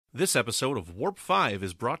This episode of Warp 5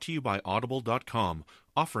 is brought to you by Audible.com,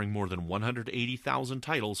 offering more than 180,000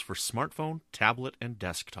 titles for smartphone, tablet, and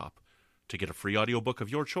desktop. To get a free audiobook of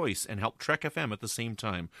your choice and help Trek.fm at the same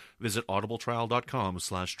time, visit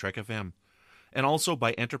audibletrial.com/TrekFM. And also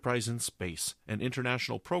by Enterprise in Space, an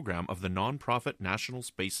international program of the non-profit National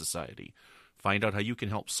Space Society. Find out how you can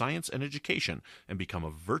help science and education and become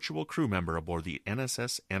a virtual crew member aboard the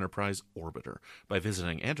NSS Enterprise Orbiter by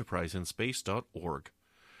visiting enterpriseinspace.org.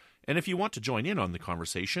 And if you want to join in on the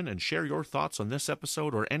conversation and share your thoughts on this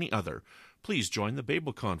episode or any other, please join the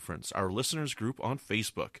Babel Conference, our listeners group on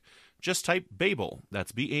Facebook. Just type Babel,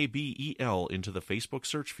 that's B-A-B-E-L, into the Facebook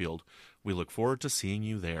search field. We look forward to seeing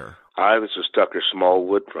you there. Hi, this is Tucker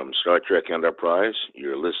Smallwood from Star Trek Enterprise.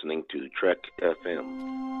 You're listening to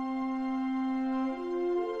Trek.fm.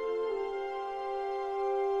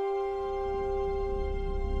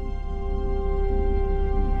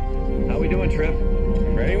 How we doing, Trip?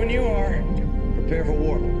 Ready when you are. Prepare for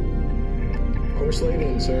warp. Course laid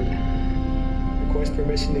in, sir. Request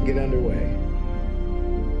permission to get underway.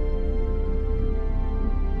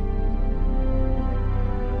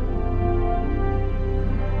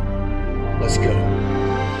 Let's go.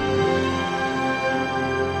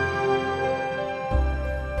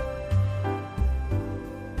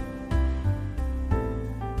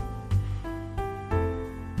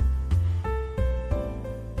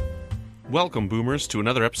 Welcome, Boomers, to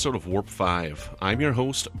another episode of Warp 5. I'm your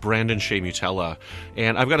host, Brandon-Shea Mutala,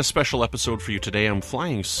 and I've got a special episode for you today. I'm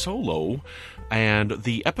flying solo, and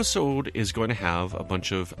the episode is going to have a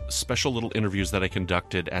bunch of special little interviews that I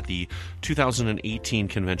conducted at the 2018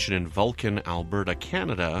 convention in Vulcan, Alberta,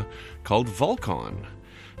 Canada, called Vul-Con.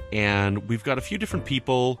 And we've got a few different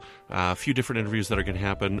people, a few different interviews that are going to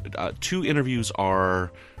happen. Two interviews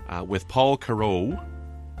are with Paul Carreau,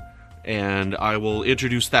 and I will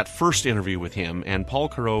introduce that first interview with him. And Paul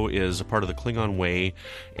Carreau is a part of the Klingon Way,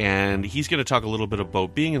 and he's going to talk a little bit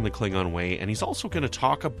about being in the Klingon Way, and he's also going to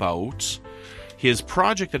talk about his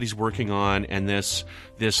project that he's working on and this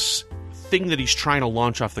thing that he's trying to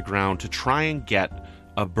launch off the ground to try and get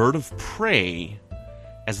a bird of prey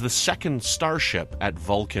as the second starship at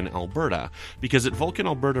Vulcan, Alberta. Because at Vulcan,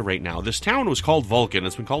 Alberta right now, this town was called Vulcan.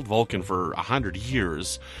 It's been called Vulcan for 100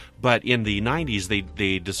 years. But in the 90s,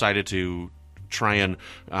 they decided to try and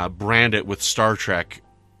brand it with Star Trek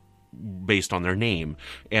based on their name.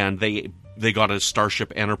 And they got a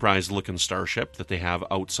Starship Enterprise-looking starship that they have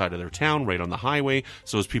outside of their town, right on the highway.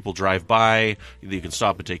 So as people drive by, you can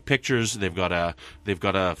stop and take pictures. The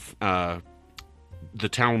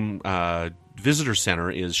town visitor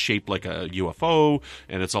center is shaped like a UFO,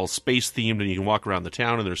 and it's all space themed, and you can walk around the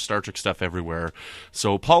town, and there's Star Trek stuff everywhere.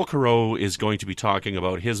 So Paul Carreau is going to be talking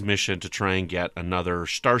about his mission to try and get another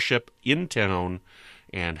starship in town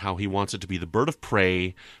and how he wants it to be the bird of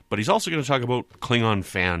prey, but he's also going to talk about Klingon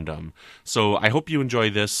fandom. So I hope you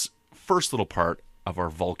enjoy this first little part of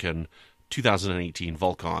our Vulcan 2018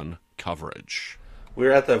 Vul-Con coverage.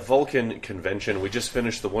 We're at the Vulcan convention. We just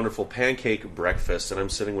finished the wonderful pancake breakfast, and I'm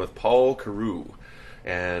sitting with Paul Carreau.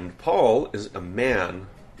 And Paul is a man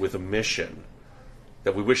with a mission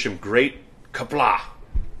that we wish him great Qapla.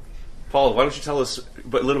 Paul, why don't you tell us a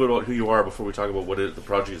little bit about who you are before we talk about what the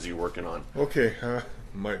project is you're working on? Okay,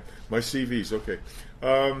 my CVs, okay.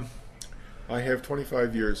 I have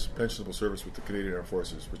 25 years pensionable service with the Canadian Armed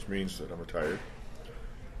Forces, which means that I'm retired.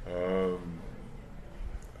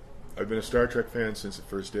 I've been a Star Trek fan since it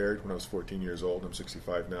first aired when I was 14 years old. I'm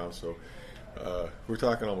 65 now, so we're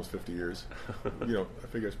talking almost 50 years. I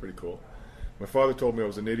figure it's pretty cool. My father told me I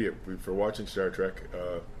was an idiot for watching Star Trek,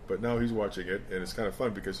 but now he's watching it, and it's kind of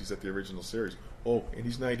fun because he's at the original series. Oh, and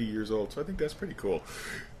he's 90 years old, so I think that's pretty cool.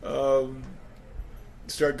 Got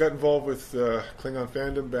involved with Klingon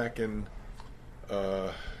fandom back in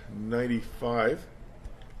 95.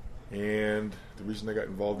 And the reason I got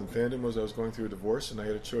involved in fandom was I was going through a divorce, and I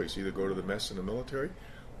had a choice: either go to the mess in the military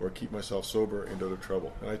or keep myself sober and out of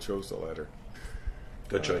trouble. And I chose the latter.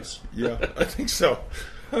 Good choice. Yeah, I think so.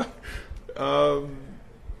 I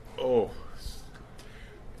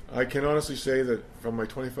can honestly say that from my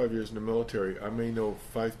 25 years in the military, I may know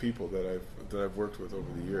 5 people that I've worked with over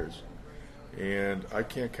the years. And I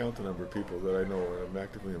can't count the number of people that I know and I'm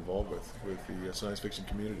actively involved with the science fiction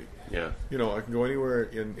community. Yeah. I can go anywhere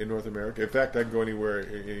in North America. In fact, I can go anywhere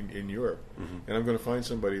in Europe. Mm-hmm. And I'm going to find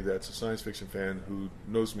somebody that's a science fiction fan who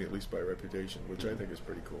knows me at least by reputation, which I think is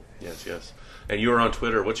pretty cool. Yes. And you're on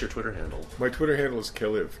Twitter. What's your Twitter handle? My Twitter handle is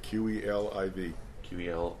Qeliv, Qeliv.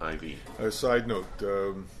 Qeliv. A side note,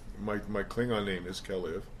 my Klingon name is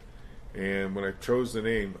Qeliv. And when I chose the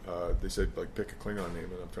name, they said, pick a Klingon name.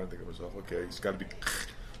 And I'm trying to think of myself, okay, it's got to be,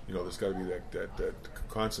 there's got to be that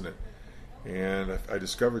consonant. And I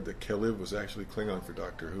discovered that Keliv was actually Klingon for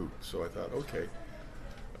Doctor Who. So I thought, okay.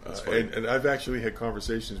 And I've actually had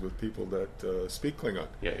conversations with people that speak Klingon.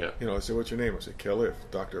 Yeah. I say, what's your name? I say, Keliv.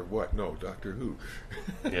 Doctor what? No, Doctor Who.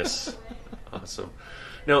 Yes. Awesome.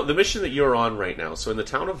 Now, the mission that you're on right now, so in the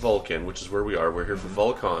town of Vulcan, which is where we are, we're here for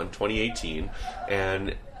Vul-Con 2018,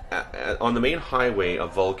 and on the main highway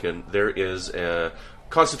of Vulcan, there is a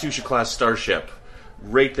Constitution-class starship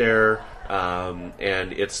right there.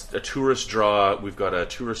 And it's a tourist draw. We've got a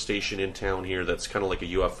tourist station in town here that's kind of like a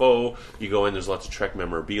UFO. You go in, there's lots of Trek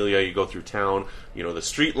memorabilia. You go through town. The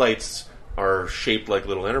street lights are shaped like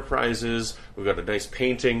little enterprises. We've got a nice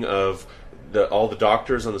painting of all the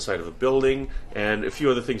doctors on the side of a building, and a few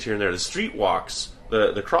other things here and there. The street walks,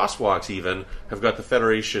 the crosswalks even, have got the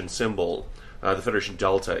Federation symbol, the Federation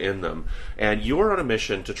Delta in them. And you are on a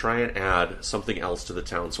mission to try and add something else to the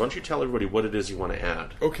town. So why don't you tell everybody what it is you want to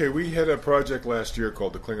add? Okay, we had a project last year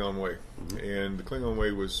called the Klingon Way. And the Klingon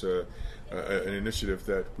Way was an initiative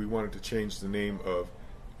that we wanted to change the name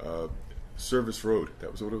of Service Road.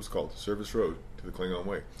 That was what it was called, Service Road, to the Klingon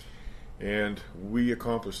Way. And we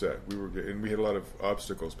accomplished that. We had a lot of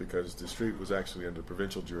obstacles because the street was actually under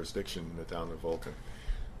provincial jurisdiction in the town of Vulcan.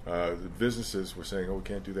 The businesses were saying, we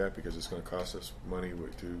can't do that because it's going to cost us money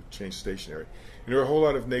to change stationery. And there were a whole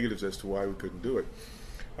lot of negatives as to why we couldn't do it.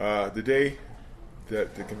 The day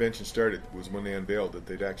that the convention started was when they unveiled that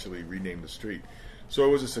they'd actually renamed the street. So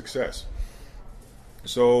it was a success.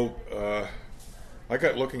 So I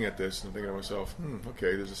got looking at this and thinking to myself,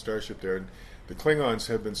 okay, there's a starship there. And the Klingons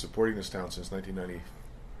have been supporting this town since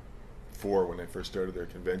 1994 when they first started their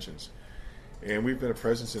conventions. And we've been a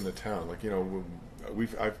presence in the town.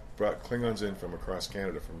 I've brought Klingons in from across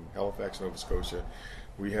Canada, from Halifax, Nova Scotia.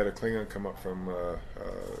 We had a Klingon come up from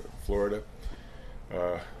Florida.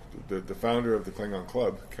 The founder of the Klingon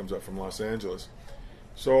Club comes up from Los Angeles.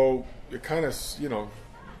 So it kind of,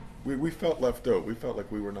 we felt left out. We felt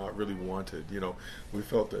like we were not really wanted. We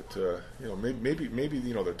felt that maybe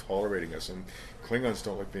they're tolerating us, and Klingons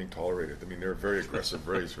don't like being tolerated. I mean, they're a very aggressive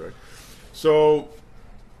race, right? So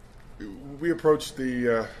we approached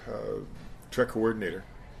the Trek coordinator,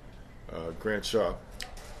 Grant Shaw,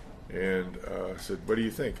 and said, "What do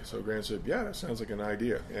you think?" So Grant said, "Yeah, that sounds like an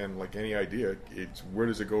idea." And like any idea, it's where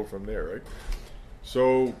does it go from there, right?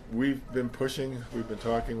 So we've been pushing. We've been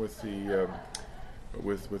talking with the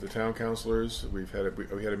with the town councilors. We had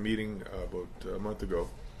a meeting about a month ago,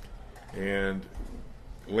 and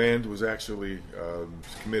land was actually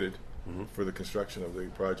committed for the construction of the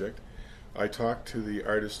project. I talked to the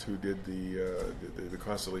artist who did the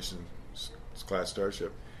Constellation class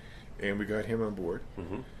starship, and we got him on board.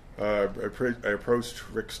 I approached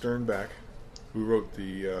Rick Sternbach, who wrote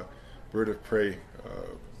the Bird of Prey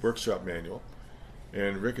workshop manual,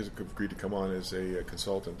 and Rick has agreed to come on as a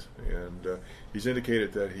consultant, and he's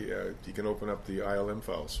indicated that he can open up the ILM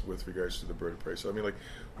files with regards to the Bird of Prey. So I mean,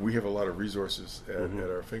 we have a lot of resources at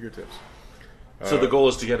our fingertips. So the goal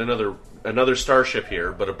is to get another starship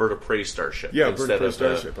here, but a Bird of Prey starship. Yeah, Bird of Prey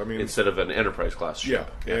starship. Instead of an Enterprise class ship.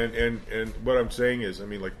 Yeah. And what I'm saying is,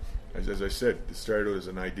 as I said, it started out as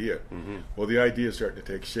an idea. Well, the idea is starting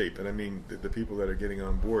to take shape, and I mean the people that are getting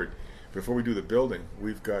on board. Before we do the building,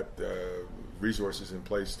 we've got resources in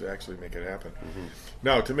place to actually make it happen.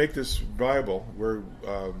 Now, to make this viable,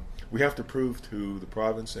 we have to prove to the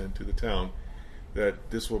province and to the town that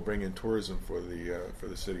this will bring in tourism for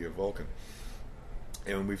the city of Vulcan.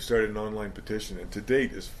 And we've started an online petition, and to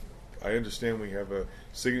date, I understand we have a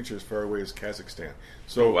signature as far away as Kazakhstan.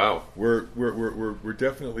 So wow, we're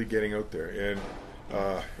definitely getting out there, and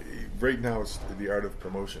right now it's the art of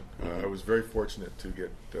promotion. I was very fortunate to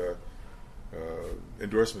get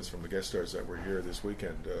endorsements from the guest stars that were here this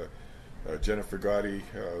weekend. Jennifer Gatti,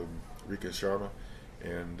 Rehkah Sharma,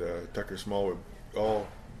 and Tucker Smallwood, all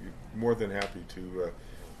more than happy to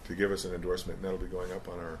give us an endorsement, and that'll be going up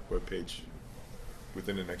on our webpage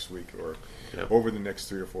within the next week or over the next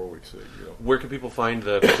 3 or 4 weeks. Where can people find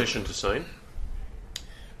the petition to sign?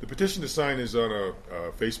 The petition to sign is on a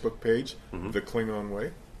Facebook page, The Klingon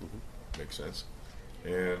Way. Makes sense.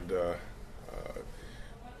 And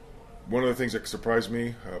one of the things that surprised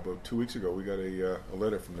me, about 2 weeks ago, we got a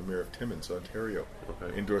letter from the Mayor of Timmins, Ontario,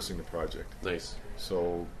 endorsing the project. Nice.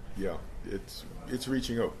 So, yeah, it's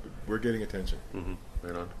reaching out. We're getting attention.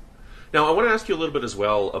 Right on. Now, I want to ask you a little bit as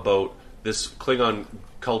well about this Klingon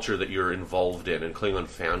culture that you're involved in and Klingon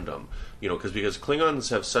fandom, because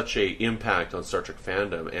Klingons have such a impact on Star Trek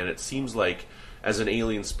fandom, and it seems like as an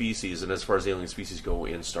alien species, and as far as alien species go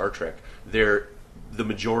in Star Trek, they're the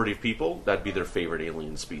majority of people, that'd be their favorite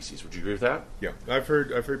alien species. Would you agree with that? Yeah, I've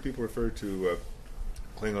heard people refer to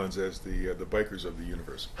Klingons as the bikers of the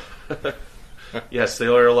universe. Yes, they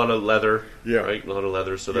wear a lot of leather. Yeah. Right, a lot of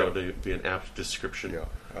leather. So that would be an apt description. Yeah.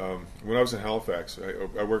 When I was in Halifax,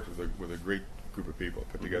 I worked with a great group of people.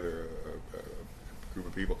 Put together a group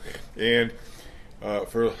of people, and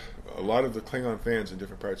for a lot of the Klingon fans in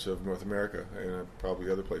different parts of North America and probably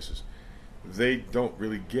other places, they don't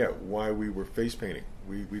really get why we were face painting.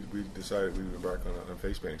 We decided we would embark on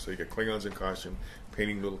face painting. So you get Klingons in costume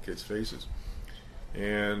painting little kids' faces,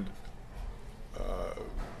 and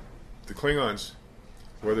the Klingons,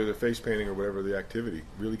 whether they're face painting or whatever the activity,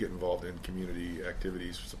 really get involved in community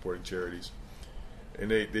activities, supporting charities, and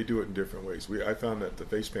they do it in different ways. I found that the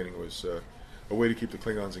face painting was a way to keep the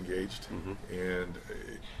Klingons engaged, and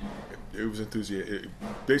it was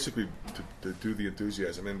basically to do the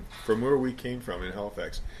enthusiasm. And from where we came from in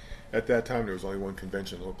Halifax, at that time there was only one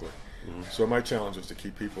convention locally. So my challenge was to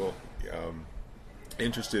keep people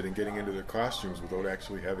interested in getting into their costumes without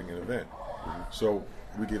actually having an event. So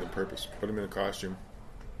we gave them purpose, put them in a costume,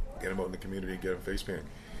 get them out in the community, get them face painting.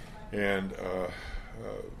 And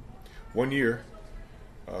one year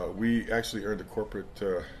we actually earned a corporate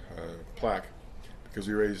plaque because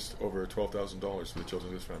we raised over $12,000 for the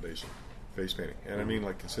Children's Foundation face painting. And I mean,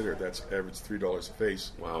 like, consider it, that's average $3 a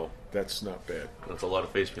face. Wow. That's not bad. That's a lot of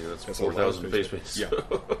face painting. That's 4,000 face paints. Yeah.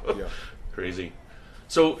 Yeah. Crazy.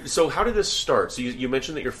 So how did this start? So you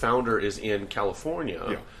mentioned that your founder is in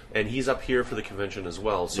California, and he's up here for the convention as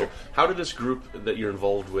well. So how did this group that you're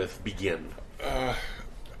involved with begin? I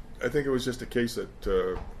think it was just a case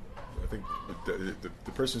that I think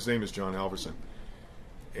the person's name is John Halverson,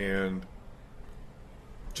 and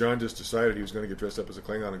John just decided he was going to get dressed up as a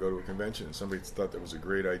Klingon and go to a convention, and somebody thought that was a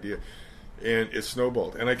great idea, and it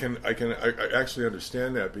snowballed. And I actually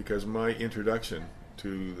understand that, because my introduction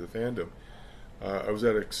to the fandom, I was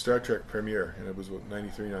at a Star Trek premiere, and it was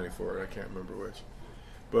 93, 94, I can't remember which,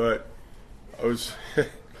 but I was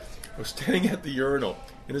standing at the urinal,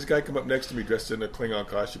 and this guy come up next to me dressed in a Klingon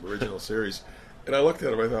costume, original series, and I looked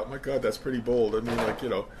at him, I thought, my God, that's pretty bold. I mean, like,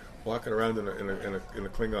 walking around in a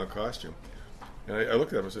Klingon costume. And I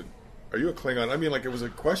looked at him and said, "Are you a Klingon?" I mean, like, it was a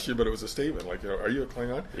question, but it was a statement. Like, are you a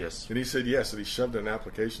Klingon? Yes. And he said yes, and he shoved an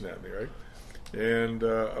application at me, right? And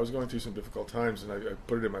I was going through some difficult times, and I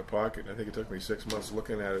put it in my pocket. And I think it took me 6 months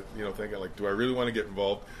looking at it, thinking, like, do I really want to get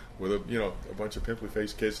involved with a bunch of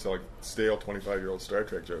pimply-faced kids telling stale 25-year-old Star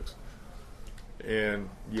Trek jokes? And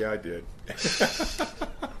yeah, I did.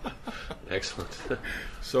 Excellent.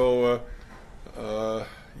 So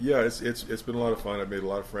yeah, it's been a lot of fun. I've made a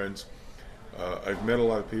lot of friends. I've met a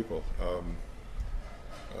lot of people.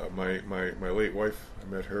 My late wife, I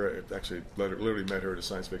met her. I actually literally met her at a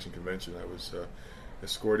science fiction convention. I was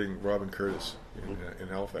escorting Robin Curtis in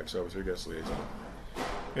Halifax. I was her guest liaison.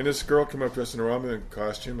 And this girl came up dressed in a Romulan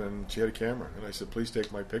costume, and she had a camera. And I said, "Please take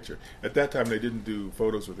my picture." At that time, they didn't do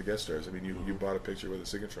photos with the guest stars. I mean, you bought a picture with a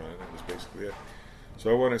signature on it, and that was basically it. So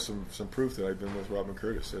I wanted some proof that I'd been with Robin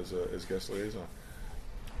Curtis as guest liaison.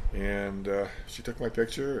 And she took my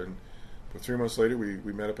picture, and 3 months later,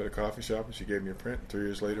 we met up at a coffee shop, and she gave me a print. 3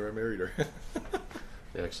 years later, I married her.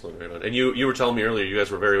 Excellent, right on. And you were telling me earlier, you guys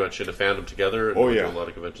were very much into fandom together. And doing a lot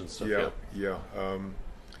of conventions stuff. Yeah.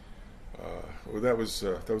 Well, that was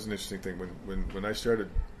an interesting thing when I started.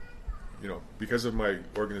 Because of my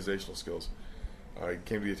organizational skills, I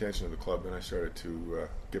came to the attention of the club, and I started to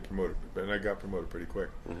get promoted. And I got promoted pretty quick.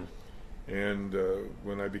 Mm-hmm. And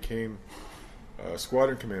when I became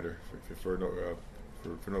squadron commander for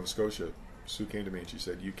Nova Scotia, Sue came to me and she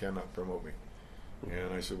said, "You cannot promote me."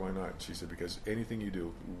 And I said, "Why not?" She said, "Because anything you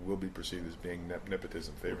do will be perceived as being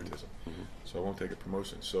nepotism, favoritism. Mm-hmm. So I won't take a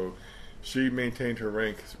promotion." So she maintained her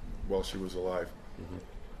rank while she was alive.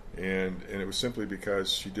 Mm-hmm. And it was simply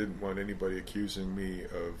because she didn't want anybody accusing me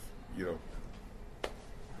of,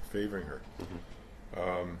 favoring her.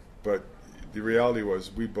 Mm-hmm. But the reality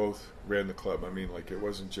was we both ran the club. I mean, like, it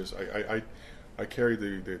wasn't just I carried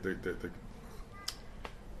the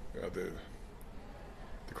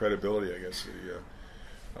credibility, I guess.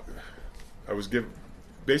 I was given,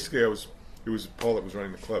 basically, it was Paul that was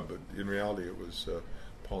running the club, but in reality, it was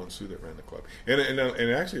Paul and Sue that ran the club. And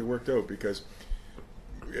actually, it worked out, because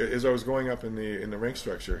as I was going up in the rank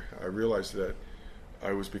structure, I realized that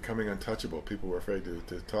I was becoming untouchable. People were afraid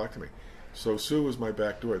to talk to me. So Sue was my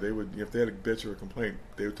back door. They would, if they had a bitch or a complaint,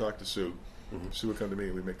 they would talk to Sue. Mm-hmm. Sue would come to me,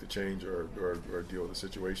 and we'd make the change or deal with the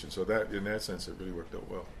situation. So that, in that sense, it really worked out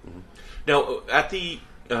well. Mm-hmm. Now, at the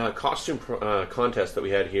costume contest that we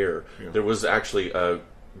had here, there was actually a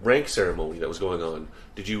rank ceremony that was going on.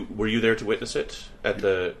 Were you there to witness it?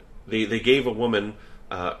 They gave a woman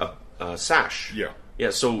a sash. Yeah. Yeah.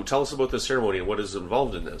 So tell us about this ceremony and what is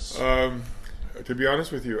involved in this. To be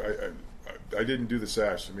honest with you, I didn't do the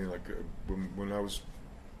sash. I mean, like when I was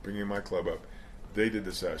bringing my club up, they did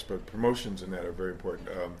the sash. But promotions and that are very important.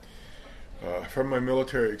 From my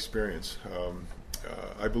military experience,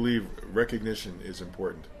 I believe recognition is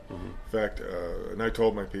important. Mm-hmm. In fact, and I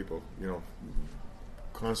told my people,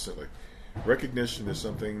 constantly, recognition is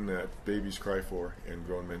something that babies cry for and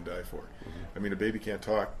grown men die for. Mm-hmm. I mean, a baby can't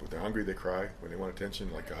talk, but they're hungry, they cry. When they want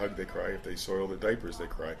attention, like a hug, they cry. If they soil their diapers, they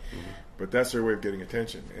cry. Mm-hmm. But that's their way of getting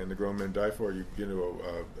attention. And the grown men die for. You get into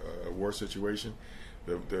a war situation,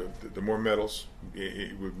 the more medals,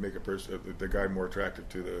 it would make a person, the guy more attractive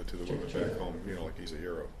to the woman back home. Like he's a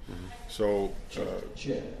hero. Mm-hmm. So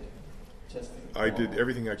I did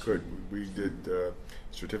everything I could. We did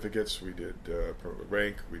certificates, we did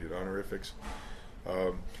rank, we did honorifics.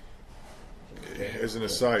 As an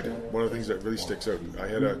aside, one of the things that really sticks out, I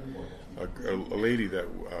had a lady that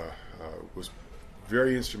was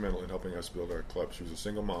very instrumental in helping us build our club. She was a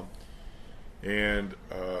single mom, and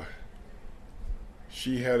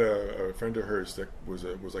she had a friend of hers that was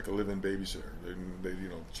like a live-in babysitter,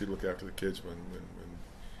 and she'd look after the kids when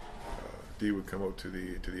Dee would come out to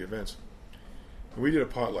the events. And we did a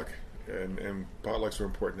potluck, and potlucks were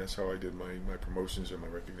important. That's how I did my promotions and my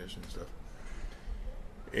recognition and stuff.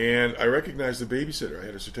 And I recognized the babysitter. I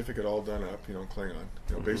had a certificate all done up, in Klingon,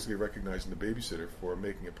 mm-hmm. basically recognizing the babysitter for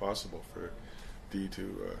making it possible for Dee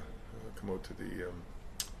to come out to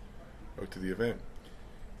the event.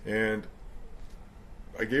 And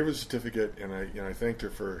I gave her the certificate, and I thanked her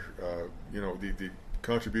for the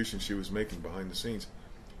contribution she was making behind the scenes.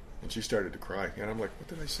 And she started to cry, and I'm like, "What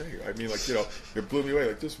did I say?" I mean, it blew me away.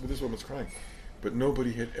 Like this woman's crying, but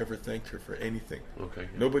nobody had ever thanked her for anything. Okay.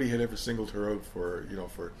 Yeah. Nobody had ever singled her out for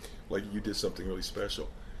like you did something really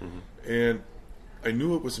special. Mm-hmm. And I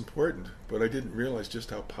knew it was important, but I didn't realize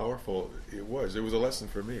just how powerful it was. It was a lesson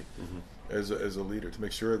for me mm-hmm. as a leader to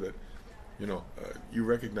make sure that you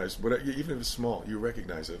recognize even if it's small, you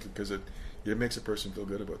recognize it because it makes a person feel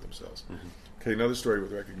good about themselves. Mm-hmm. Okay, another story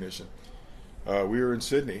with recognition. We were in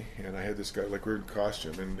Sydney, and I had this guy, like we were in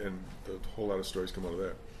costume, and a whole lot of stories come out of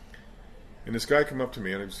that. And this guy came up to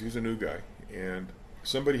me, and he's a new guy, and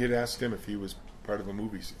somebody had asked him if he was part of a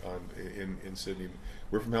movie in Sydney.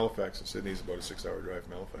 We're from Halifax, and Sydney's about a 6-hour drive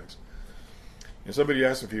from Halifax. And somebody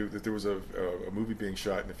asked if there was a movie being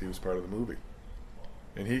shot, and if he was part of the movie.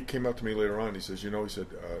 And he came up to me later on, and he says,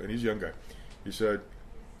 and he's a young guy, he said,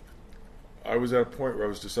 I was at a point where I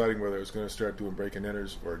was deciding whether I was going to start doing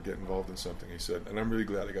break-and-enters or get involved in something. He said, and I'm really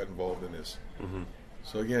glad I got involved in this. Mm-hmm.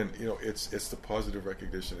 So again, it's the positive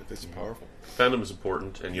recognition. It's mm-hmm. powerful. Fandom is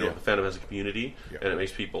important, and the fandom has a community, and it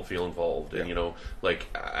makes people feel involved. And like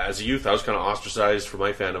as a youth, I was kind of ostracized from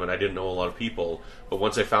my fandom, and I didn't know a lot of people. But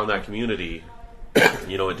once I found that community,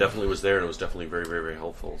 it definitely was there, and it was definitely very, very, very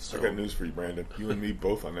helpful. So I got news for you, Brandon. You and me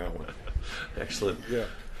both on that one. Excellent. Yeah.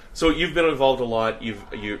 So you've been involved a lot. You've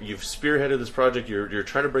spearheaded this project. You're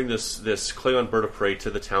trying to bring this Klingon bird of prey to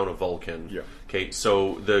the town of Vulcan. Yeah. Okay.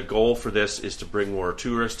 So the goal for this is to bring more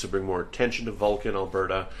tourists, to bring more attention to Vulcan,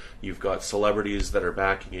 Alberta. You've got celebrities that are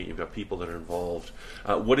backing it. You've got people that are involved.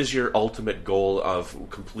 What is your ultimate goal of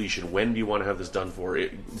completion? When do you want to have this done for?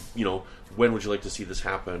 When would you like to see this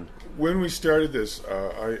happen? When we started this,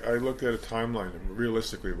 I looked at a timeline,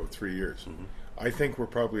 realistically about 3 years. Mm-hmm. I think we're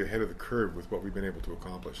probably ahead of the curve with what we've been able to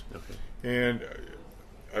accomplish. Okay. And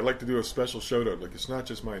I'd like to do a special shout-out. Like, it's not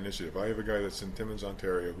just my initiative. I have a guy that's in Timmins,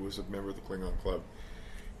 Ontario, who is a member of the Klingon Club.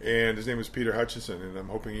 And his name is Peter Hutchison, and I'm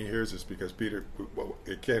hoping he hears this because, Peter,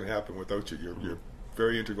 it can't happen without you. You're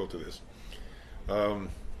very integral to this. And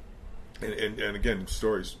again,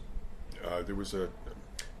 stories. There was a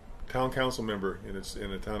town council member in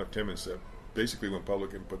the town of Timmins that basically went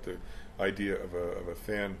public and put the idea of a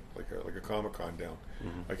fan, like a Comic-Con down.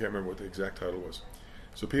 Mm-hmm. I can't remember what the exact title was.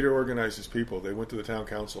 So Peter organized his people. They went to the town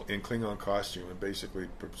council in Klingon costume and basically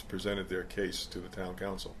presented their case to the town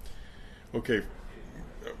council. Okay,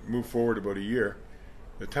 move forward about a year.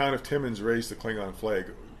 The town of Timmins raised the Klingon flag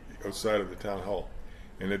outside of the town hall,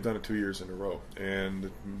 and they've done it 2 years in a row.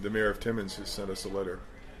 And the mayor of Timmins has sent us a letter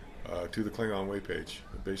to the Klingon Way page,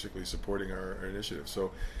 basically supporting our initiative.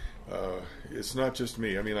 So it's not just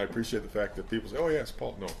me. I mean, I appreciate the fact that people say, "Oh, yes,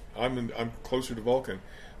 Paul." No, I'm closer to Vulcan,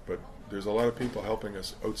 but there's a lot of people helping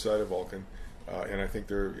us outside of Vulcan, and I think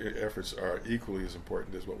their efforts are equally as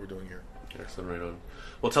important as what we're doing here. Excellent, right on.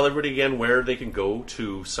 Well, tell everybody again where they can go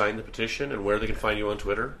to sign the petition and where they can find you on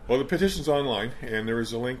Twitter. Well, the petition's online, and there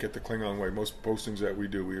is a link at the Klingon Way. Most postings that we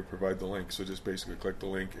do, we provide the link, so just basically click the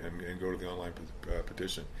link and go to the online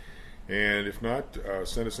petition. And if not,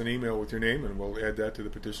 send us an email with your name, and we'll add that to the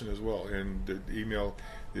petition as well. And the email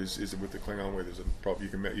is with the Klingon way. There's probably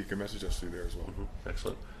you can message us through there as well.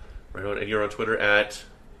 Excellent. Right on. And you're on Twitter at?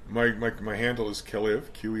 My handle is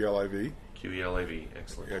Keliv, Qeliv. Qeliv.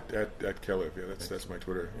 Excellent. At Keliv. Yeah, that's my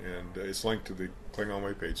Twitter, and it's linked to the Klingon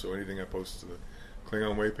way page. So anything I post to the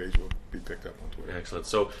Klingon way page will be picked up on Twitter. Excellent.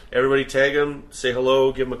 So everybody tag him, say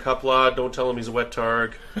hello, give him a Qapla. Don't tell him he's a wet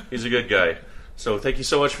targ. He's a good guy. So thank you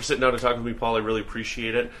so much for sitting down and talking with me, Paul. I really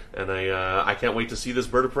appreciate it, and I can't wait to see this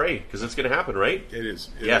bird of prey, because it's going to happen, right? It is.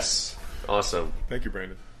 Yes. Awesome. Thank you,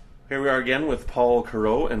 Brandon. Here we are again with Paul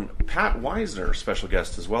Carreau and Pat Wisner, special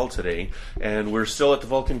guest as well today. And we're still at the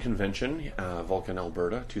Vulcan Convention, Vulcan,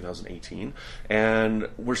 Alberta, 2018. And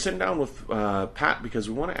we're sitting down with Pat because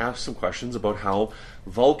we want to ask some questions about how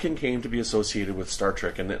Vulcan came to be associated with Star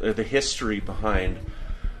Trek and the history behind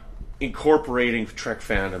incorporating Trek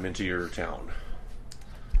fandom into your town.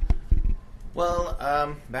 Well,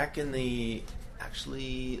 back in the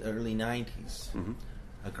early 90s,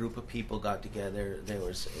 a group of people got together. There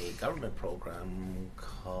was a government program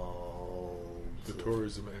called The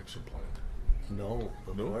Tourism Action Plan. No,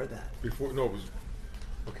 before that. It was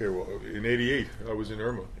okay. Well, in '88, I was in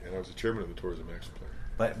Irma, and I was the chairman of the Tourism Action Plan.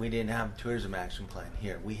 But we didn't have a tourism action plan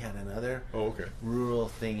here. We had another rural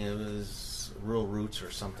thing. It was Rural Roots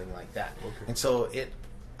or something like that. Okay. And so it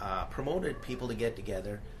promoted people to get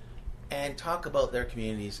together and talk about their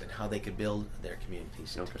communities and how they could build their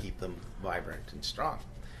communities to keep them vibrant and strong.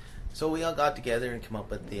 So we all got together and came up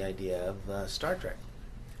with the idea of Star Trek.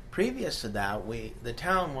 Previous to that, the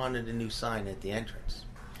town wanted a new sign at the entrance.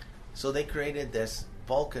 So they created this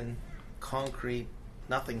Vulcan concrete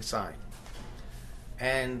nothing sign.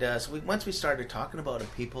 And so once we started talking about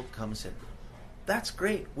it, people come and said, "That's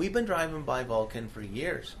great. We've been driving by Vulcan for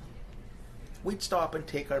years. We'd stop and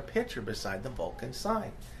take our picture beside the Vulcan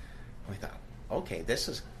sign." We thought, okay, this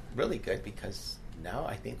is really good, because now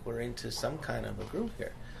I think we're into some kind of a group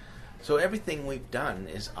here. So everything we've done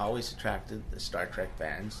is always attracted the Star Trek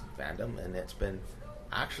fandom, and it's been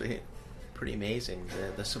actually pretty amazing.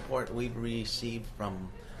 The support we've received from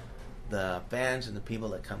the fans and the people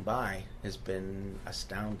that come by has been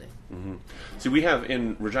astounding. See, we have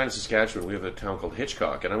in Regina, Saskatchewan, we have a town called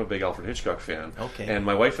Hitchcock, and I'm a big Alfred Hitchcock fan. Okay. And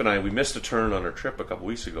my wife and I, we missed a turn on our trip a couple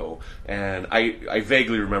weeks ago, and I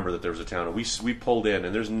vaguely remember that there was a town, and we pulled in,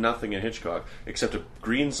 and there's nothing in Hitchcock except a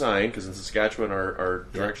green sign, because in Saskatchewan our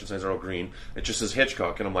direction signs are all green. It just says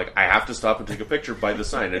Hitchcock, and I'm like, I have to stop and take a picture by the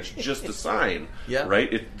sign. It's just a sign,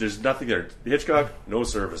 right? There's nothing there. Hitchcock, no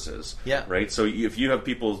services, right? So if you have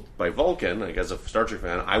people by Vulcan, like as a Star Trek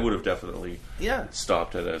fan, I would have definitely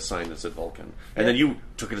stopped at a sign that said Vulcan. And then you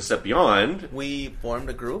took it a step beyond. We formed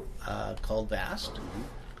a group called VAST.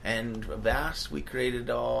 And VAST, we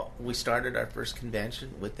started our first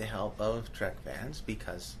convention with the help of Trek fans,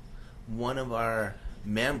 because one of our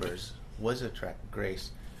members was a Trek,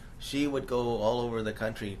 Grace. She would go all over the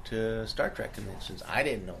country to Star Trek conventions. I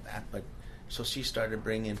didn't know that, but so she started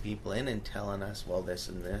bringing people in and telling us, well, this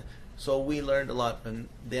and this. So we learned a lot, and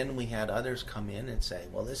then we had others come in and say,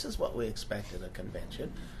 well, this is what we expect at a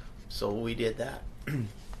convention. So we did that.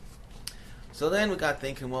 So then we got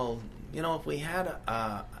thinking, well, if we had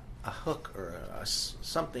a hook or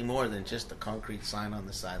something more than just a concrete sign on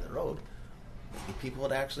the side of the road, maybe people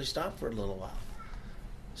would actually stop for a little while.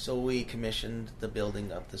 So we commissioned the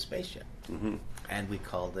building of the spaceship, and we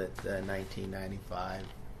called it the 1995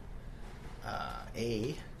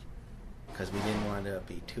 A, because we didn't want to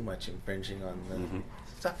be too much infringing on the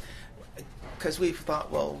stuff. Because we thought,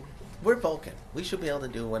 well, we're Vulcan. We should be able to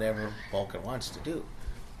do whatever Vulcan wants to do,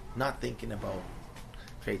 not thinking about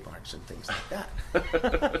trademarks and things like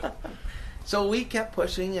that. So we kept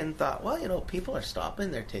pushing and thought, well, people are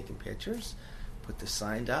stopping, they're taking pictures, put the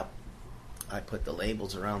signs up. I put the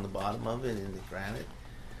labels around the bottom of it in the granite.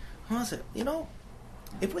 I said,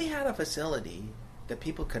 if we had a facility that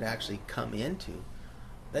people could actually come into,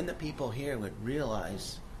 then the people here would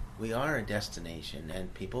realize we are a destination,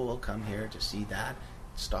 and people will come here to see that,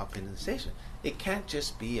 stop into the station. It can't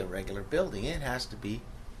just be a regular building. It has to be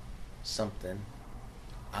something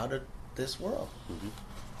out of this world.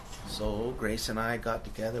 So Grace and I got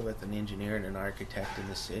together with an engineer and an architect in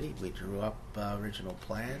the city. We drew up original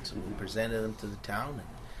plans, and we presented them to the town. And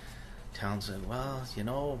the town said, well,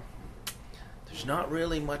 there's not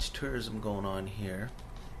really much tourism going on here.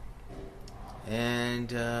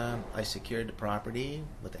 And I secured the property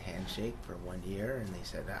with a handshake for 1 year, and they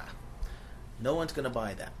said, no one's going to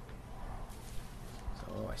buy that.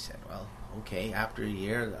 So I said, well, okay, after a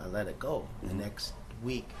year, I let it go. The next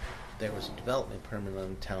week, there was a development permit on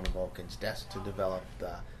the town of Vulcan's desk to develop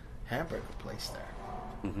the hamburger place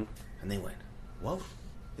there. And they went, whoa,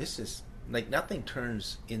 this is, like, nothing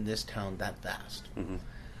turns in this town that fast.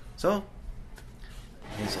 So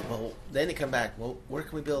he said, well, then he come back, well, where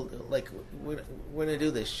can we build, like, we're going to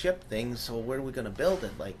do this ship thing, so where are we going to build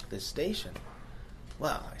it, like this station?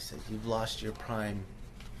 Well, I said, you've lost your prime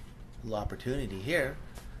opportunity here.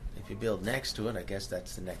 If you build next to it, I guess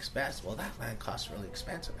that's the next best. Well, that land costs really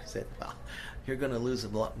expensive. I said, well, you're going to lose a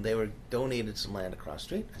lot. They were donated some land across the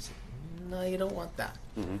street. I said, no, you don't want that.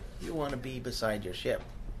 You want to be beside your ship.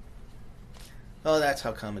 Oh, that's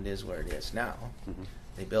how come it is where it is now.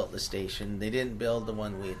 They built the station. They didn't build the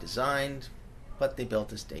one we had designed, but they built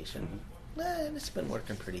the station. And it's been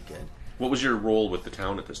working pretty good. What was your role with the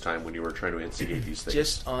town at this time when you were trying to instigate these things?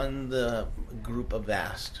 Just on the group of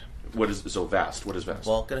VAST. VAST? What is VAST?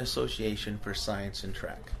 Vulcan Association for Science and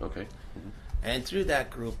Trek. Okay. And through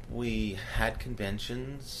that group, we had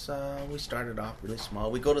conventions. We started off really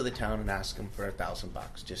small. We go to the town and ask them for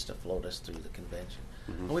 $1,000 just to float us through the convention.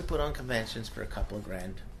 And we put on conventions for a couple of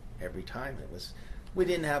grand every time. We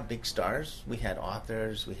didn't have big stars. We had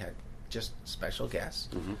authors. We had just special guests.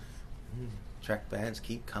 Trek fans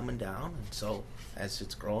keep coming down, and so as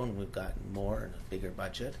it's grown, we've gotten more and a bigger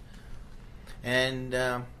budget.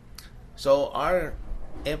 And so our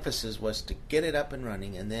emphasis was to get it up and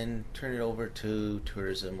running and then turn it over to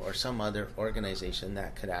tourism or some other organization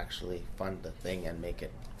that could actually fund the thing and make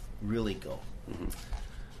it really go.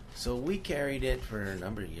 So we carried it for a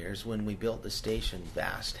number of years. When we built the station,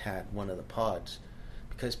 VAST had one of the pods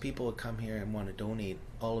because people would come here and want to donate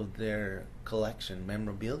all of their collection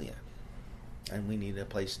memorabilia. And we needed a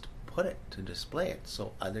place to put it, to display it,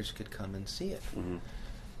 so others could come and see it.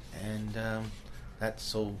 And that's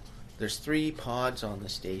so. There's 3 pods on the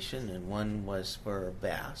station, and one was for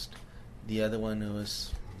VAST. The other one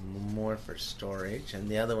was more for storage, and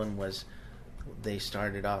the other one was they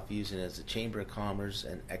started off using it as a Chamber of Commerce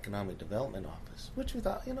and Economic Development Office, which we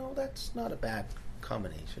thought, that's not a bad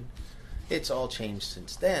combination. It's all changed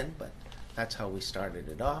since then, but that's how we started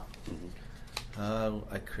it off.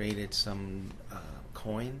 I created some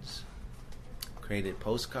coins, created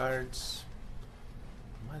postcards.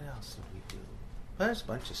 What else did we do? Well, there's a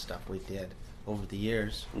bunch of stuff we did over the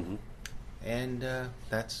years. And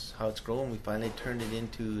that's how it's grown. We finally turned it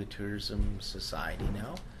into a tourism society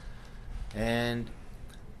now. And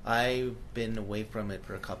I've been away from it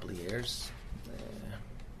for a couple of years.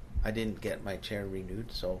 I didn't get my chair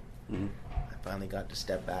renewed, so I finally got to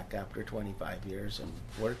step back after 25 years and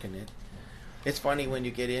work in it. It's funny when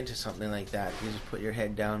you get into something like that, you just put your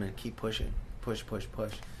head down and keep pushing. Push.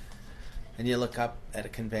 And you look up at a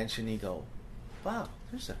convention and you go, wow,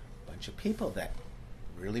 there's a bunch of people that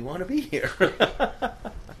really want to be here.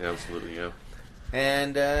 Absolutely, yeah.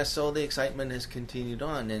 And so the excitement has continued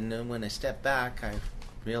on. And then when I stepped back, I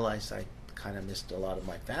realized I kind of missed a lot of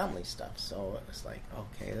my family stuff. So it was like,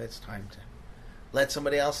 okay, it's time to let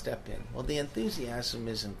somebody else step in. Well, the enthusiasm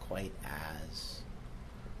isn't quite as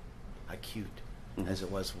acute as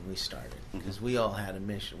it was when we started, because we all had a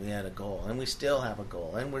mission, we had a goal, and we still have a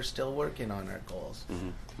goal, and we're still working on our goals.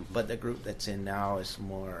 But the group that's in now is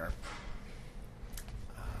more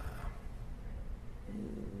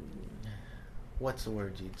what's the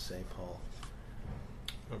word you'd say, Paul?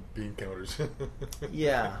 Bean counters.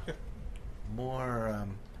 Yeah, more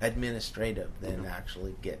administrative than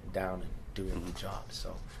actually get down and doing the job.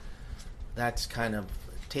 So that's kind of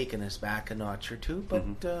taken us back a notch or two, but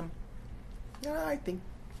I think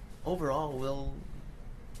overall we'll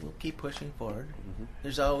keep pushing forward.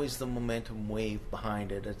 There's always the momentum wave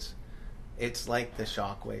behind it. It's like the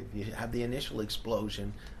shock wave. You have the initial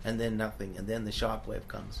explosion and then nothing, and then the shock wave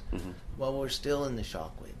comes. Well, we're still in the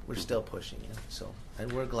shock wave. We're still pushing it. So,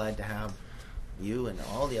 and we're glad to have you and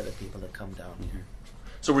all the other people that come down here.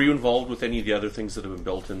 So were you involved with any of the other things that have been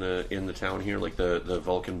built in the town here, like the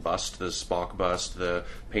Vulcan bust, the Spock bust, the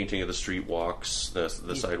painting of the street walks, the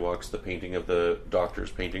sidewalks, the painting of the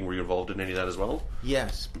doctor's painting? Were you involved in any of that as well?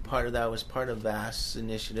 Yes, part of that was part of VAST's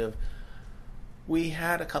initiative. We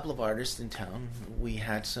had a couple of artists in town. We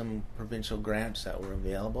had some provincial grants that were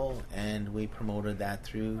available, and we promoted that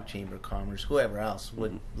through Chamber of Commerce. Whoever else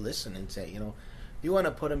would listen and say, you want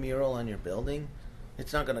to put a mural on your building?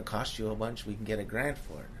 It's not going to cost you a bunch. We can get a grant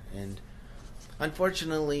for it. And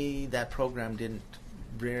unfortunately, that program didn't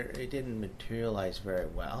materialize very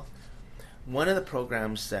well. One of the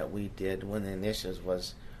programs that we did, one of the initiatives,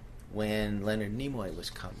 was when Leonard Nimoy was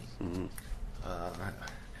coming.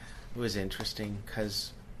 It was interesting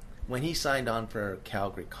because when he signed on for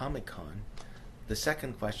Calgary Comic-Con, the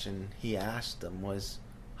second question he asked them was,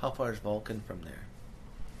 how far is Vulcan from there?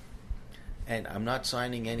 and I'm not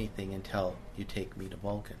signing anything until you take me to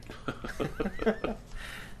Vulcan.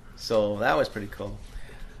 So that was pretty cool.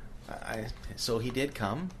 So he did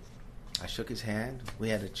come. I shook his hand. We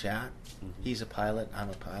had a chat. Mm-hmm. He's a pilot. I'm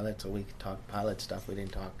a pilot, so we could talk pilot stuff. We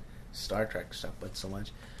didn't talk Star Trek stuff, but so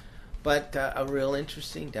much. But a real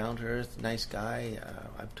interesting, down-to-earth, nice guy.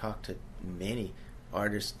 I've talked to many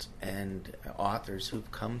artists and authors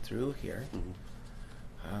who've come through here.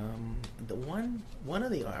 Mm-hmm. The one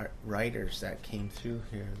of the writers that came through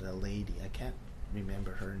here, the lady, I can't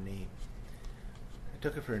remember her name. I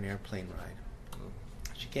took her for an airplane ride. Oh.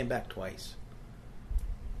 She came back twice.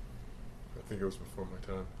 I think it was before my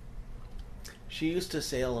time. She used to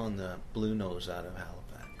sail on the Blue Nose out of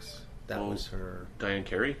Halifax. That was her. Diane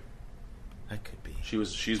Carey? That could be.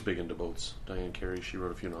 She's big into boats. Diane Carey. She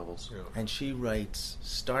wrote a few novels. Yeah. And she writes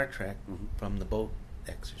Star Trek from the boat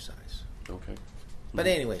exercise. Okay. But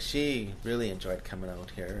anyway, she really enjoyed coming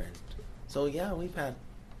out here, and so yeah, we've had.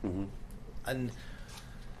 And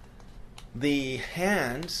the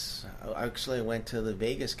hands. Actually, I went to the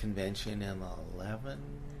Vegas convention in 2011.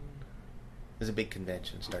 It was a big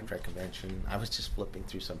convention, Star Trek convention. I was just flipping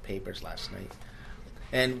through some papers last night,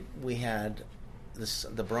 and we had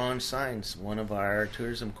the bronze signs. One of our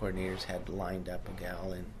tourism coordinators had lined up a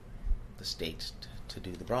gal in the States to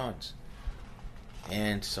do the bronze,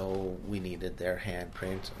 and so we needed their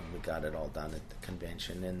handprint, and we got it all done at the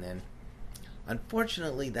convention. And then,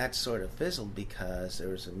 unfortunately, that sort of fizzled because there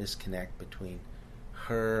was a misconnect between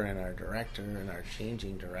her and our director and our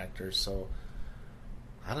changing director. So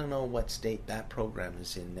I don't know what state that program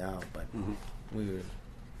is in now, but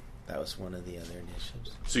that was one of the other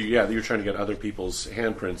initiatives. So yeah, you're trying to get other people's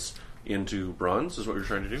handprints into bronze, is what you're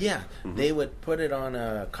trying to do? Yeah, they would put it on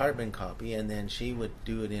a carbon copy, and then she would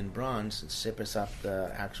do it in bronze and ship us up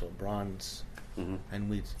the actual bronze, and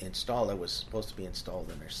we'd install it. Was supposed to be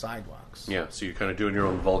installed in their sidewalks. Yeah, so you're kind of doing your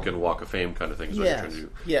own Vulcan Walk of Fame kind of thing, is what you're trying to do.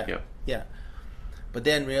 Yeah. But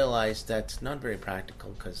then realized that's not very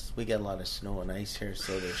practical because we get a lot of snow and ice here,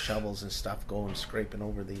 so there's shovels and stuff going scraping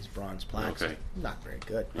over these bronze plaques. Okay. Not very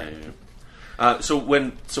good. So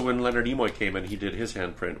when Leonard Nimoy came and he did his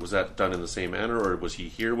handprint, was that done in the same manner, or was he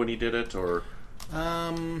here when he did it, or?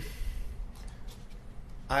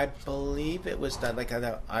 I believe it was done. Like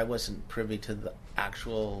I wasn't privy to the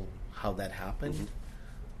actual how that happened.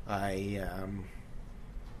 I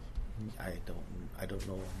don't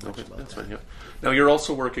know much about that's that. Fine, yeah. Now you're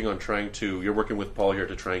also working on you're working with Paul here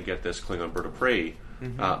to try and get this Klingon Bird of Prey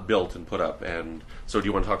built and put up. And so do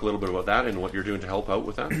you want to talk a little bit about that and what you're doing to help out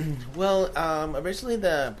with that? Well, originally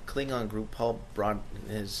the Klingon group, Paul brought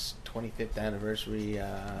his 25th anniversary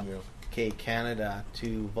Canada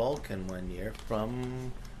to Vulcan one year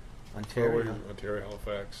from Ontario. Ontario,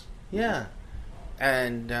 Halifax. Yeah.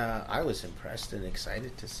 And I was impressed and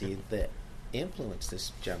excited to see the influence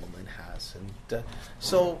this gentleman has. And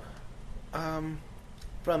so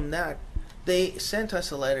from that, they sent us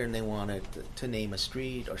a letter and they wanted to name a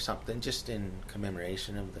street or something just in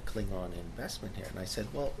commemoration of the Klingon investment here. And I said,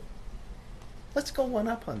 well, let's go one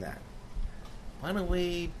up on that. Why don't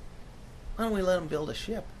we let them build a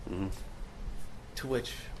ship? To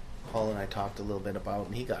which Paul and I talked a little bit about,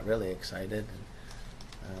 and he got really excited.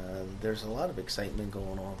 There's a lot of excitement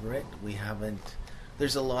going over it.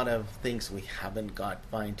 There's a lot of things we haven't got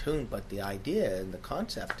fine-tuned, but the idea and the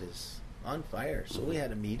concept is on fire. So we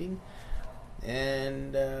had a meeting,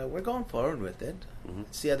 and we're going forward with it.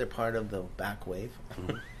 It's the other part of the back wave.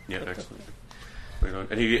 Yeah, excellent. Right on.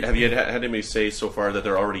 And have you had anybody say so far that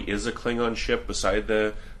there already is a Klingon ship beside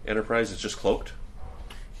the Enterprise? It's just cloaked?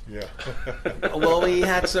 Yeah. Well, we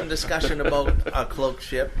had some discussion about a cloaked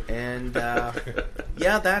ship, and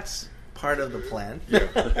that's part of the plan. Yeah,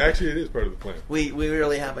 actually it is part of the plan. We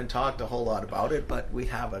really haven't talked a whole lot about it, but we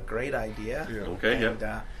have a great idea. Yeah. Okay,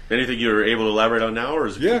 and, anything you're able to elaborate on now, or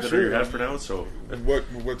is it keep it in your head for now? So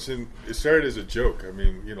what's in it started as a joke. I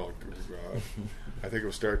mean, I think it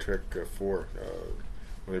was Star Trek 4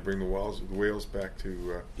 when they bring the whales back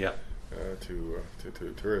to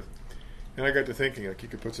Earth. And I got to thinking, like, you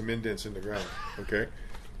could put some indents in the ground, okay,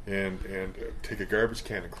 and take a garbage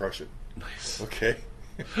can and crush it. Nice. Okay.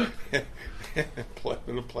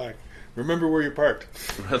 Little plaque. Remember where you parked.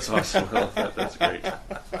 That's awesome. Well, that's great.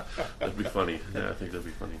 That'd be funny. Yeah, I think that'd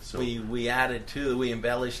be funny. So we we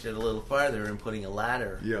embellished it a little farther in putting a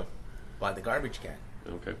ladder by the garbage can.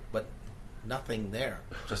 Okay. But nothing there,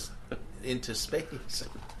 just into space,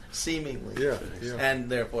 seemingly. Yeah. And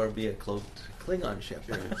therefore be a cloaked Klingon ship.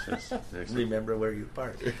 Yes. Remember where you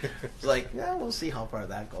parked. It's like, we'll see how far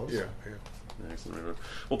that goes. Yeah. Excellent.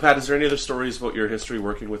 Well, Pat, is there any other stories about your history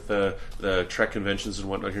working with the Trek conventions and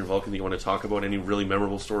whatnot here in Vulcan that you want to talk about? Any really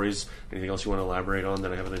memorable stories? Anything else you want to elaborate on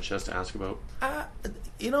that I haven't had a chance to ask about?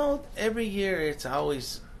 Every year it's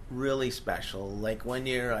always really special. Like one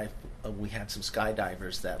year, we had some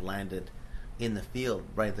skydivers that landed in the field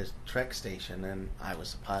right at the Trek station, and I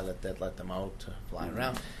was the pilot that let them out to fly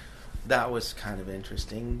around. That was kind of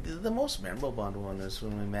interesting. The most memorable one was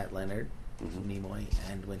when we met Leonard Nimoy,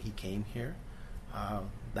 and when he came here.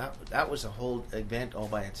 That was a whole event all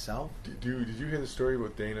by itself. Did you hear the story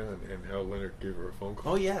about Dana and how Leonard gave her a phone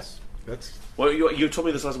call? Oh, yes. Well, you told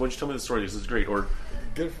me this last. Why don't you tell me the story? This is great. Or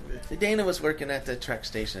Dana was working at the Trek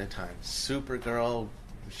station at the time. Super girl.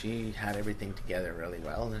 She had everything together really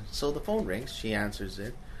well. And so the phone rings. She answers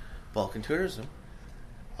it. Vulcan Tourism.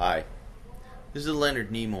 Hi. This is Leonard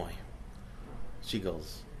Nimoy. She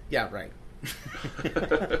goes, yeah, right.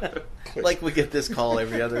 Like we get this call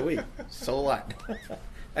every other week. So what?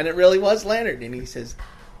 And it really was Leonard. And he says,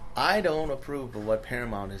 I don't approve of what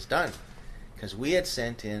Paramount has done. Because we had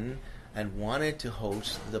sent in and wanted to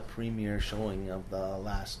host the premiere showing of the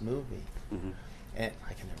last movie. And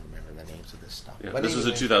I can never remember the names of this stuff. Yeah, but this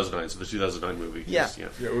anyway, was in 2009, so the 2009 movie. Yeah. Yeah,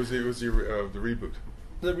 it was the reboot.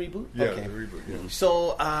 The reboot? Yeah, okay. the reboot, yeah.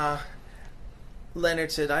 So,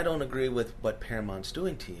 Leonard said, I don't agree with what Paramount's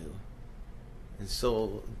doing to you. And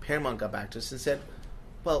so Paramount got back to us and said,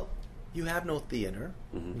 well, you have no theater.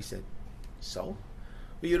 We said, so?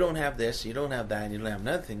 Well, you don't have this, you don't have that, and you don't have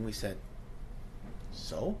another thing. We said,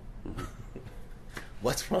 so?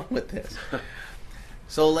 What's wrong with this?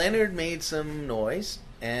 So Leonard made some noise,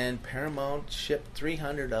 and Paramount shipped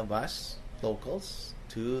 300 of us, locals,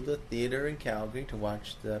 to the theater in Calgary to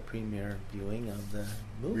watch the premiere viewing of the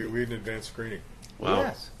movie. We had an advanced screening.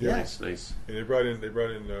 Wow. Yes. Nice. And they brought in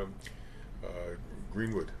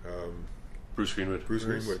Greenwood. Bruce Greenwood.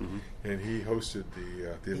 And he hosted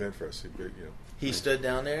the event for us. He stood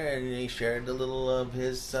down there and he shared a little of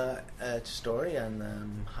his story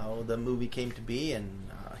on how the movie came to be and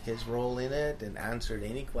his role in it, and answered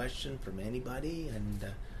any question from anybody. And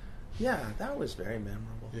that was very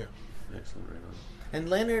memorable. Yeah. Excellent. Right on. And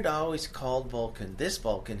Leonard always called Vulcan,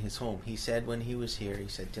 his home. He said when he was here, he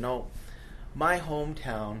said, my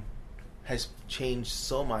hometown has changed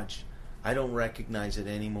so much, I don't recognize it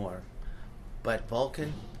anymore. But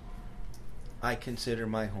Vulcan, I consider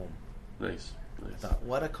my home. Nice. I thought,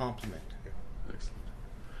 what a compliment. Excellent.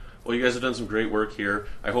 Well, you guys have done some great work here.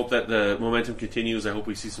 I hope that the momentum continues. I hope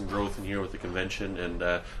we see some growth in here with the convention. And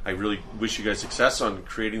I really wish you guys success on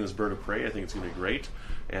creating this bird of prey. I think it's going to be great.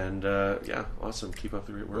 And, awesome. Keep up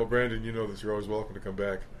the great work. Well, Brandon, you know this. You're always welcome to come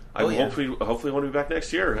back. I hopefully want to be back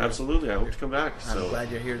next year. Absolutely. I hope to come back. I'm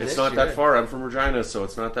glad you're here this It's not year. that far. I'm from Regina, so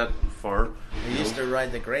it's not that far. I used to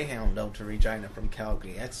ride the Greyhound out to Regina from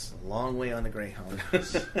Calgary. That's a long way on the Greyhound.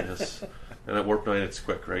 Yes. And at Warp 9, it's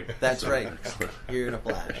quick, right? That's right. Excellent. You're in a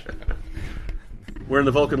flash. We're in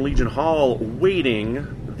the Vulcan Legion Hall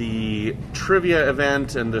waiting the trivia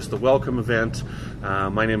event and the welcome event.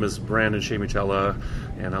 My name is Brandon-Shea Mutala,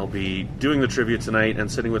 and I'll be doing the trivia tonight.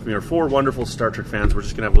 And sitting with me are 4 wonderful Star Trek fans. We're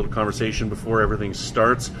just going to have a little conversation before everything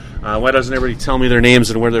starts. Why doesn't everybody tell me their names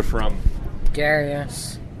and where they're from?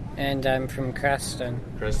 Darius, and I'm from Creston.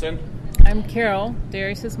 Kristen? I'm Carol,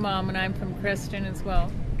 Darius' mom, and I'm from Creston as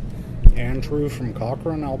well. Andrew from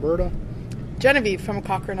Cochrane, Alberta. Genevieve from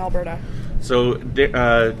Cochrane, Alberta. So,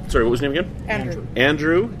 sorry, what was his name again?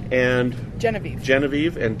 Andrew and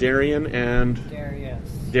Genevieve and Darian and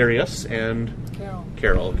Darius and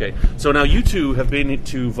Carol. Okay. So now you two have been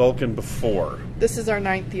to Vulcan before. This is our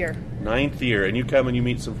 9th year. 9th year, and you come and you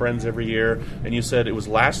meet some friends every year. And you said it was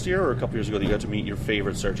last year or a couple years ago that you got to meet your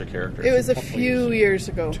favorite Star Trek character. It was a few years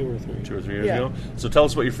ago. 2 or 3. 2 or 3 years ago. So tell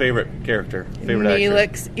us about your favorite character, favorite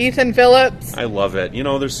Neelix, actor. Ethan Phillips. I love it.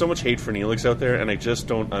 There's so much hate for Neelix out there, and I just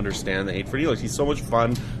don't understand the hate for Neelix. He's so much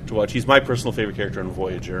fun to watch. He's my personal favorite character on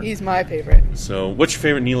Voyager. He's my favorite. So, what's your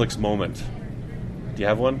favorite Neelix moment? Do you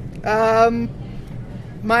have one?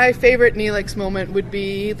 My favorite Neelix moment would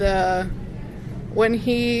be when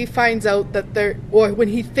he finds out that when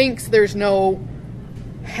he thinks there's no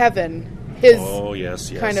heaven, his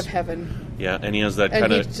yes. kind of heaven. Yeah, and he has that and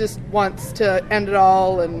kind of... he just wants to end it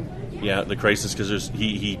all, and... Yeah, the crisis, because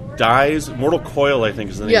he dies. Mortal Coil, I think,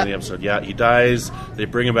 is the name of the episode. Yeah, he dies. They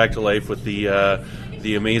bring him back to life with the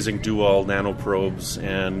amazing dual nanoprobes,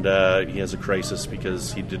 and he has a crisis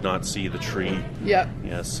because he did not see the tree. Yeah.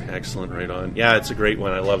 Yes, excellent, right on. Yeah, it's a great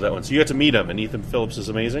one. I love that one. So you got to meet him, and Ethan Phillips is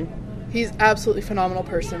amazing? He's absolutely phenomenal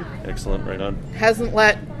person. Excellent, right on. Hasn't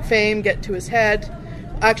let fame get to his head.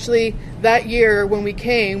 actually, that year when we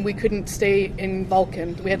came, we couldn't stay in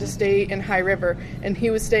Vulcan. We had to stay in High River, and he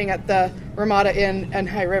was staying at the Ramada Inn in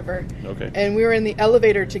High River. Okay. And we were in the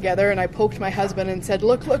elevator together, and I poked my husband and said,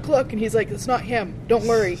 look, look, look. And he's like, it's not him. Don't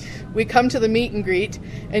worry. We come to the meet and greet,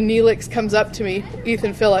 and Neelix comes up to me,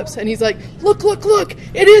 Ethan Phillips, and he's like, look, look, look.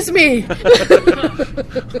 It is me.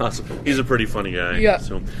 Awesome. He's a pretty funny guy. Yeah.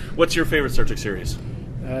 So, what's your favorite Star Trek series?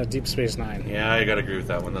 Deep Space Nine. Yeah, I gotta agree with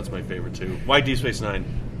that one. That's my favorite too. Why Deep Space Nine?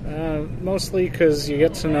 Mostly because you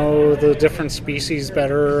get to know the different species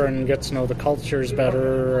better and get to know the cultures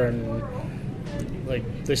better, and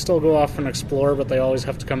like they still go off and explore, but they always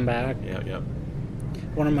have to come back. Yeah.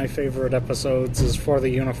 One of my favorite episodes is For the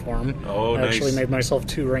Uniform. Oh, I nice. actually made myself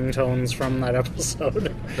 2 ringtones from that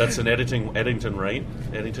episode. That's an Eddington, right?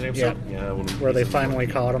 Eddington episode? Yeah. Where they finally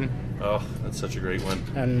caught him. Oh, that's such a great one.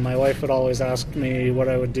 And my wife would always ask me what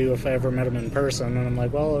I would do if I ever met him in person. And I'm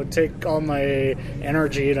like, well, it would take all my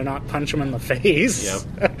energy to not punch him in the face.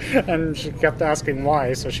 Yep. And she kept asking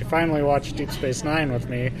why. So she finally watched Deep Space Nine with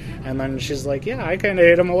me. And then she's like, yeah, I kind of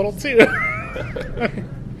hate him a little too.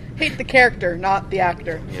 Hate the character, not the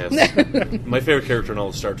actor. Yes. My favorite character in all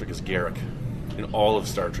of Star Trek is Garrick. In all of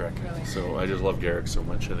Star Trek. So I just love Garrick so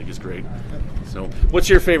much. I think he's great. So, what's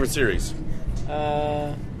your favorite series?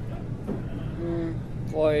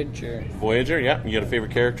 Voyager. Voyager, yeah. You got a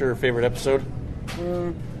favorite character or favorite episode?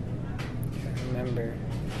 Can't remember.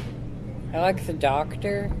 I like the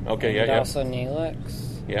Doctor. Okay, and yeah. also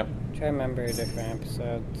Neelix. Yep. Try to remember different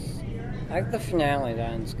episodes. I like the finale.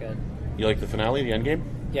 That one's good. You like the finale, the endgame?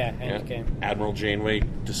 Yeah, Endgame. Admiral Janeway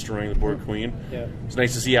destroying the Borg Queen. Yeah. It's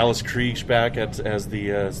nice to see Alice Krige back as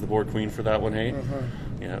the Borg Queen for that one, hey?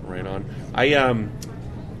 Mm-hmm. Yeah, right on.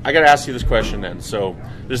 I got to ask you this question then. So,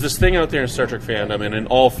 there's this thing out there in Star Trek fandom and in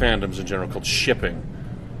all fandoms in general called shipping,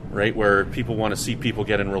 right? Where people want to see people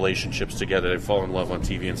get in relationships together. They fall in love on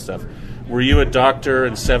TV and stuff. Were you a Doctor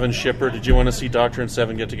and Seven shipper? Did you want to see Doctor and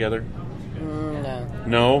Seven get together? No.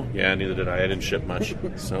 No? Yeah, neither did I. I didn't ship much.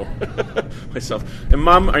 So, myself. And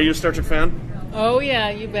Mom, are you a Star Trek fan? Oh, yeah,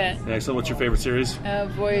 you bet. Excellent. What's your favorite series?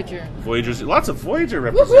 Voyager. Voyager's lots of Voyager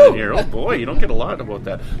represented here. Oh boy, you don't get a lot about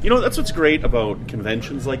that. You know, that's what's great about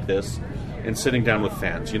conventions like this and sitting down with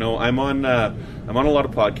fans. You know, I'm on a lot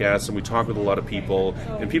of podcasts and we talk with a lot of people,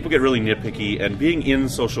 and people get really nitpicky. And being in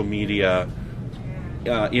social media,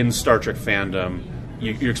 in Star Trek fandom,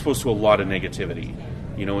 you're exposed to a lot of negativity.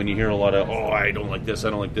 You know, and you hear a lot of, I don't like this,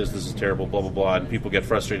 this is terrible, blah, blah, blah, and people get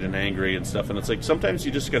frustrated and angry and stuff, and it's like, sometimes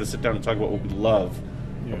you just got to sit down and talk about what we love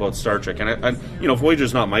about Star Trek, and you know,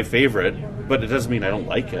 Voyager's not my favorite, but it doesn't mean I don't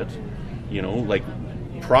like it, you know, like,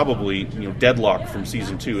 probably, you know, Deadlock from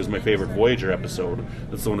Season 2 is my favorite Voyager episode.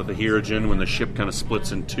 That's the one with the Hirogen, when the ship kind of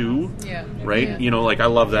splits in two, right? Yeah. You know, like, I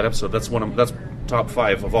love that episode. That's top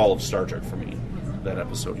 5 of all of Star Trek for me. That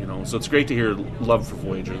episode, you know, so it's great to hear love for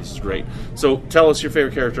Voyager. This is great. So tell us your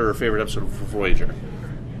favorite character or favorite episode for Voyager.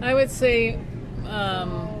 I would say, I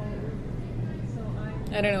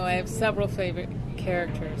don't know, I have several favorite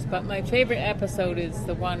characters, but my favorite episode is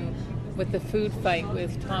the one with the food fight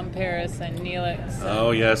with Tom Paris and Neelix.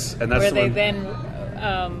 Oh yes, and that's where the they one...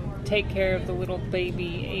 then take care of the little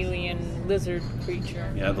baby alien lizard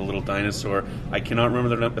creature. Yeah, the little dinosaur. I cannot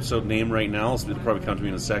remember their episode name right now, so it'll probably come to me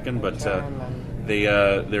in a second, but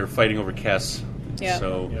they're fighting over Kess. Yeah.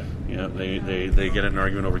 So they get in an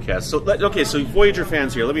argument over Kess. So okay, so Voyager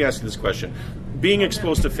fans here, let me ask you this question. Being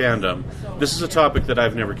exposed to fandom, this is a topic that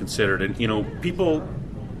I've never considered, and you know, people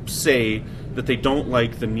say that they don't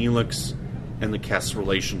like the Neelix and the Kess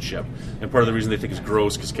relationship, and part of the reason they think it's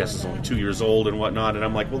gross because Kess is only 2 years old and whatnot, and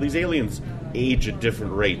I'm like, well, these aliens age at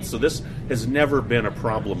different rates, so this has never been a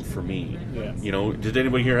problem for me. Yeah. You know, did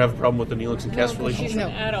anybody here have a problem with the Neelix and Kess relationship? She's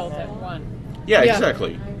an adult at 1. Yeah,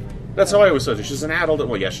 exactly. That's how I always said it. She's an adult.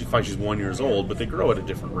 Well, yeah, she's fine. She's 1 year old, but they grow at a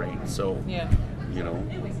different rate. So, you know.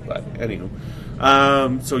 But anywho,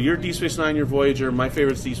 so you're Deep Space Nine, you're Voyager. My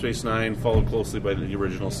favorite's Deep Space Nine, followed closely by the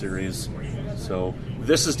original series. So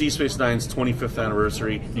this is Deep Space Nine's 25th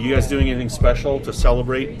anniversary. Are you guys doing anything special to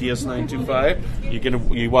celebrate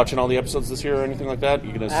DS925? You watching all the episodes this year or anything like that?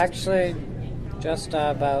 Actually, just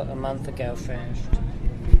about a month ago finished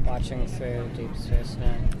watching through Deep Space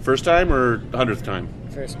Nine. First time or 100th time?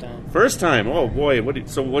 First time. First time. Oh boy.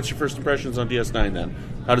 So what's your first impressions on DS9 then?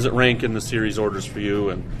 How does it rank in the series orders for you?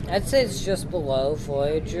 And I'd say it's just below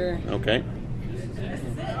Voyager. Okay.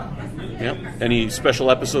 Yep. Any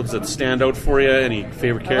special episodes that stand out for you? Any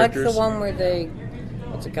favorite characters? I like the one where they,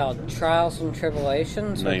 what's it called? Trials and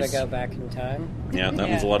Tribulations, where Nice. they go back in time. Yeah, that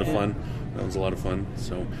one's a lot of fun. That was a lot of fun.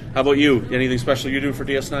 So, how about you? Anything special you do for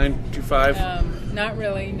DS9 25? Not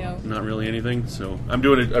really, no. Not really anything. So, I'm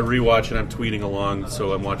doing a rewatch and I'm tweeting along.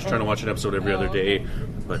 So, I'm trying to watch an episode every other day.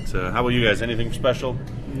 But how about you guys? Anything special?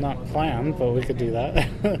 Not planned, but we could do that.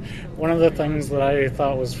 One of the things that I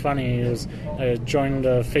thought was funny is I joined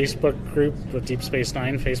a Facebook group, the Deep Space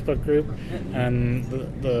Nine Facebook group, and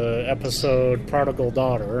the episode Prodigal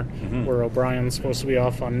Daughter, where O'Brien's supposed to be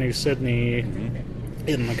off on New Sydney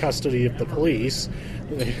in the custody of the police.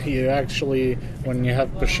 You actually, when you have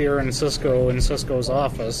Bashir and Sisko in Sisko's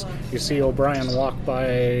office, you see O'Brien walk by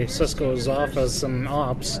Sisko's office and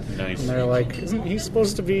ops, Nice. and they're like, isn't he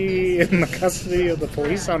supposed to be in the custody of the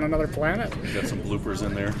police on another planet? Got some bloopers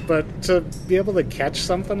in there. But to be able to catch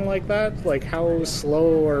something like that, like how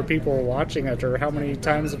slow are people watching it, or how many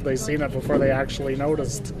times have they seen it before they actually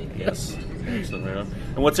noticed? Yes. Excellent, right on.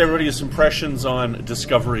 And what's everybody's impressions on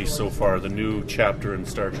Discovery so far, the new chapter in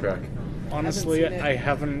Star Trek? Honestly, I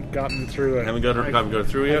haven't gotten through it. Haven't got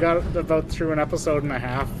through it yet? I got about through an episode and a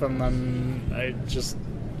half, and then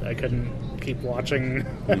I couldn't keep watching.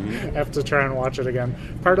 I have to try and watch it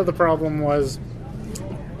again. Part of the problem was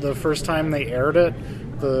the first time they aired it,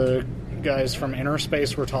 the guys from Inner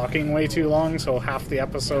Space were talking way too long, so half the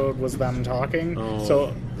episode was them talking. Oh.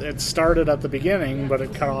 So it started at the beginning, but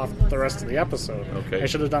it cut off the rest of the episode. Okay. I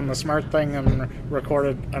should have done the smart thing and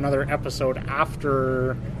recorded another episode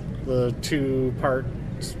after the two-part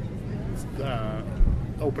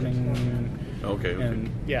opening. Okay.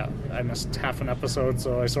 And yeah, I missed half an episode,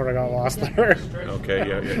 so I sort of got lost there. Okay,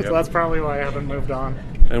 yeah. So that's probably why I haven't moved on.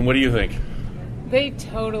 And what do you think? They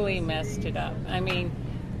totally messed it up. I mean,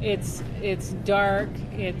 it's dark,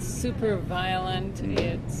 it's super violent,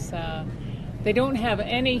 it's they don't have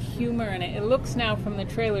any humor in it. It looks now from the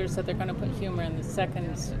trailers that they're going to put humor in the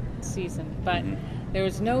second season, but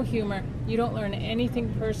there's no humor. You don't learn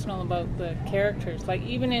anything personal about the characters. Like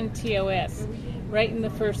even in TOS, right in the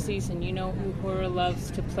first season, you know Uhura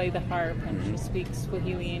loves to play the harp, and she speaks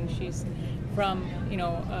Swahili, and she's from,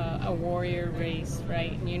 a warrior race,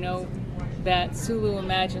 right? And you know that Sulu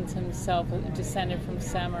imagines himself descended from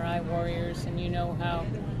samurai warriors, and you know how,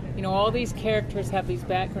 all these characters have these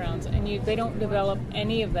backgrounds, and they don't develop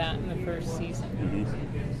any of that in the first season.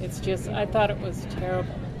 It's just, I thought it was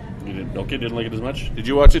terrible. You didn't like it as much? Did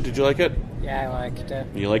you watch it? Did you like it? Yeah, I liked it.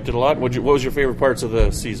 You liked it a lot? What was your favorite parts of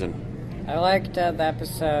the season? I liked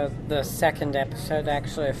the second episode,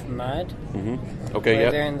 actually, of Mud. Okay, where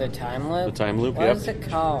yeah. they're in the time loop. The time loop, What is it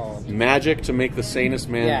called? Magic to make the sanest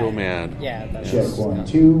man go mad. Yeah, that's Check 1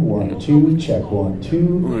 2 1 2. Check 1 2.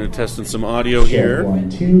 We're going to test in some audio here. Check 1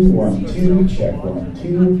 2 1 2. Check 1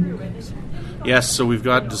 2. Yes, so we've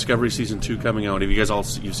got Discovery Season 2 coming out. Have you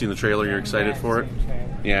guys you've seen the trailer? You're excited for it?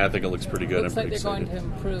 Yeah, I think it looks pretty good. Looks I'm like pretty they're excited. going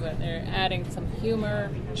to improve it. They're adding some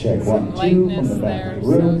humor, Check some 1 2 lightness from the back there, of the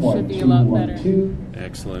room. so it should 1 be a 2 lot 1 better. 2.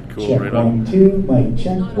 Excellent, cool, Check right on. 1 2. Mic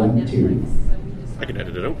check 1 2. I can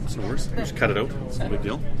edit it out. It's no worse. Just cut it out. It's no big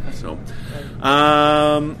deal. So,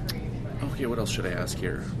 okay, what else should I ask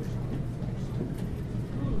here?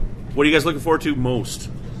 What are you guys looking forward to most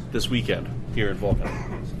this weekend here in Vulcan?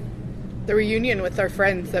 The reunion with our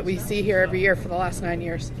friends that we see here every year for the last 9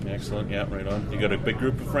 years. Excellent. Yeah, right on. You got a big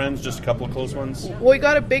group of friends, just a couple of close ones? Well, we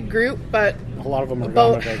got a big group, but A lot of them are gone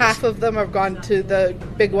about to Vegas. half of them have gone to the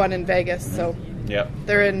big one in Vegas, so Yeah.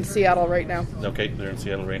 they're in Seattle right now. Okay, they're in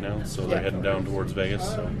Seattle right now, so they're Yeah. heading down towards Vegas.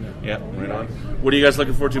 So, yeah, right on. What are you guys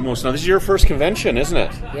looking forward to most? Now, this is your first convention, isn't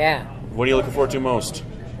it? Yeah. What are you looking forward to most?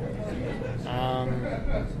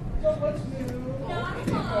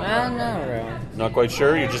 I don't know, really. Not quite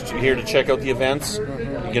sure? You're just here to check out the events? You're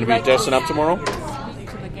going to be dressing up tomorrow? To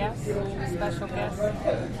the guests, special guests.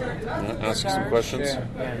 Yeah, ask some questions. Sure,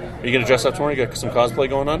 yeah. Are you going to dress up tomorrow? You got some cosplay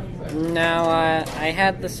going on? No, I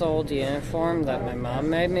had this old uniform that my mom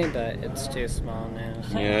made me, but it's too small now.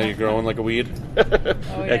 So. Yeah, you're growing like a weed. Oh,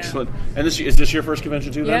 yeah. Excellent. And is this your first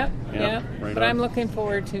convention too, Yeah, then? yeah. Right But on. I'm looking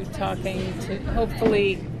forward to talking to,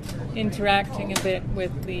 hopefully interacting a bit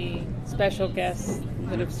with the special guests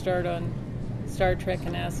that have starred on Star Trek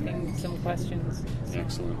and asking some questions.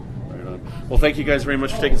 Excellent. Right on. Well, thank you guys very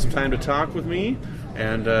much for taking some time to talk with me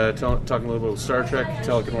and talking a little bit about Star Trek,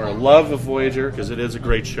 telling our love of Voyager, because it is a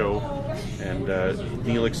great show. And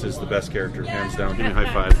Neelix is the best character, hands down. Give me a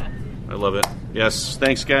high five. I love it. Yes,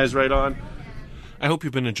 thanks, guys. Right on. I hope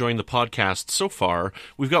you've been enjoying the podcast so far.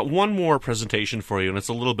 We've got one more presentation for you, and it's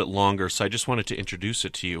a little bit longer, so I just wanted to introduce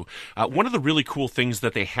it to you. One of the really cool things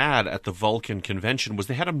that they had at the Vulcan convention was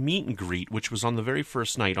they had a meet and greet, which was on the very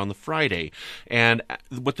first night, on the Friday. And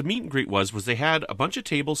what the meet and greet was they had a bunch of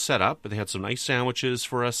tables set up. They had some nice sandwiches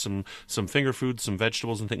for us, some finger food, some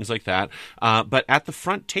vegetables and things like that. But at the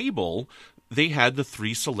front table, they had the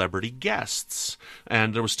 3 celebrity guests.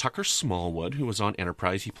 And there was Tucker Smallwood, who was on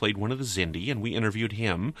Enterprise. He played one of the Xindi, and we interviewed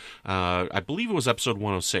him. I believe it was episode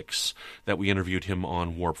 106 that we interviewed him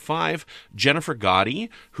on Warp 5. Jennifer Gatti,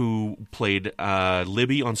 who played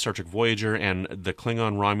Libby on Star Trek Voyager and the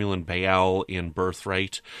Klingon Romulan Baal in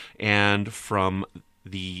Birthright. And from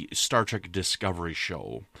the Star Trek Discovery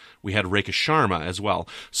show, we had Rehkah Sharma as well.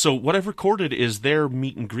 So what I've recorded is their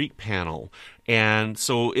meet and greet panel, and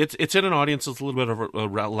so it's in an audience. It's a little bit of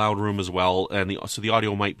a loud room as well, and so the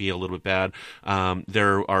audio might be a little bit bad.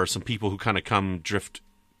 There are some people who kind of drift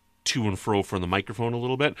to and fro from the microphone a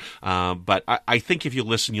little bit, but I think if you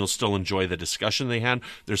listen, you'll still enjoy the discussion they had.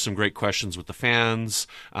 There's some great questions with the fans.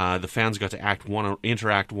 The fans got to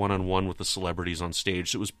interact one-on-one with the celebrities on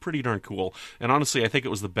stage, so it was pretty darn cool. And honestly, I think it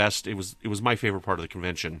was the best. It was my favorite part of the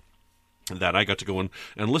convention, that I got to go and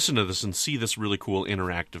listen to this and see this really cool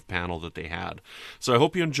interactive panel that they had. So I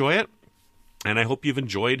hope you enjoy it, and I hope you've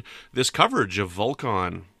enjoyed this coverage of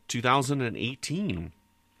Vul-Con 2018.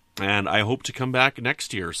 And I hope to come back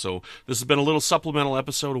next year. So this has been a little supplemental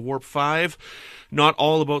episode of Warp 5. Not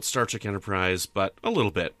all about Star Trek Enterprise, but a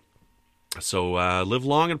little bit. So live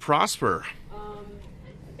long and prosper.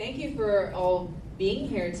 Thank you for all being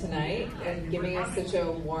here tonight and giving us such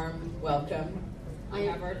a warm welcome. I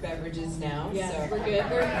have our beverages now. Yes, so we're good.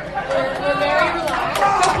 We're very relaxed.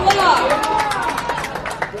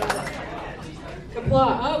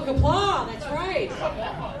 Qapla. Oh, Qapla, that's right.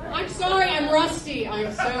 I'm sorry, I'm rusty.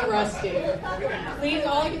 I'm so rusty. Please,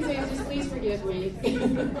 all I can say is just please forgive me.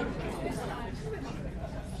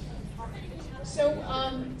 So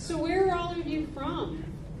where are all of you from?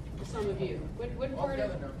 Some of you. What part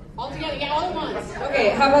of? All together, yeah, all at once. Okay,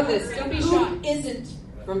 how about this? Don't be Who shy. isn't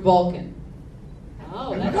from Vulcan?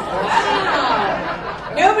 Oh, that's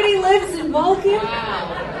wow. Nobody lives in Vulcan?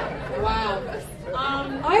 Wow.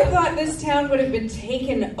 I thought this town would have been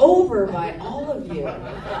taken over by all of you.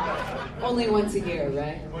 Only once a year,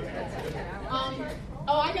 right?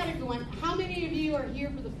 I gotta go on. How many of you are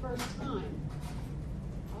here for the first time?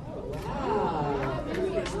 Oh, wow.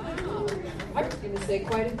 I was going to say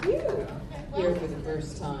quite a few here for the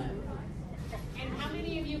first time. And how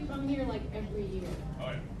many of you come here like every year?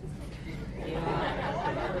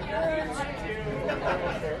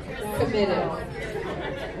 Committed.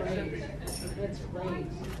 That's great.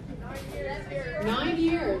 9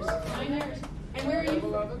 years. 9 years. And where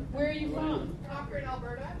are you from? Concord,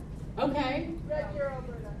 Alberta. Okay. Red Deer,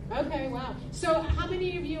 Alberta. Okay, wow. So how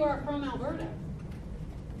many of you are from Alberta?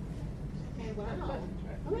 Okay, wow.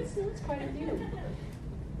 Oh, that's quite a few.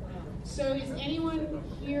 So is anyone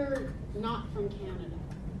here not from Canada?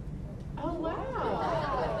 Oh,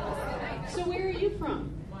 wow. So where are you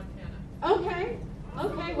from? Montana. Okay.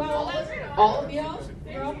 Okay, well, that's all of y'all?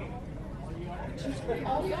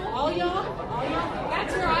 All y'all?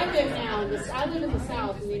 That's where I live now. I live in the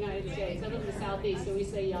South in the United States. I live in the Southeast, so we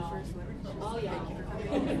say y'all. All y'all.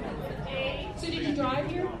 So did you drive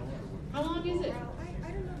here? How long is it? I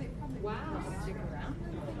don't know. Wow.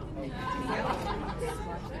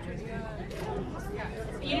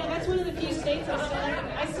 You know, that's one of the few states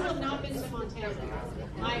I still have not been to Montana.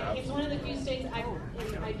 It's one of the few states I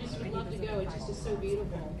just would love to go. It's just so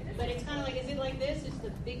beautiful. But it's kind of like, is it like this? It's the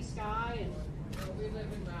big sky and. We live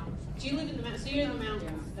in mountains. Do you live in the mountains? So you're in the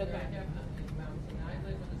mountains. Yeah, Okay. Definitely in the mountains. I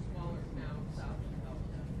live in a smaller town south of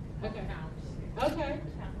Alberta. Okay. Counts. Okay.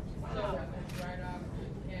 So it's right off the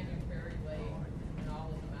Canyon Ferry Lake and all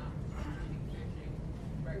of the mountains, fishing,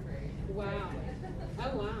 recreation. Wow.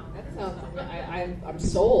 Oh wow. That sounds. I'm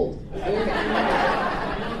sold.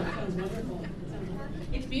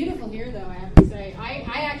 It's beautiful here, though. I have to say.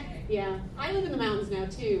 I live in the mountains now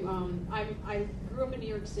too. I grew up in New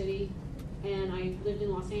York City, and I lived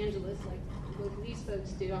in Los Angeles, like both these folks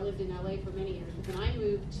do. I lived in LA for many years, but then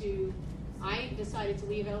I decided to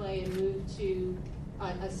leave LA and move to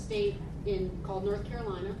a state called North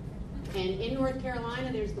Carolina. And in North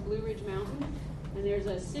Carolina, there's the Blue Ridge Mountain, and there's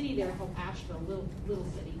a city there called Asheville, little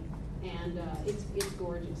city, and it's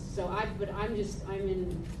gorgeous. So I'm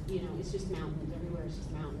in, it's just mountains everywhere. It's just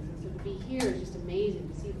mountains, and so to be here is just amazing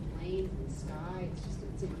to see the plains and the sky.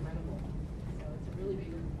 It's incredible. So it's a really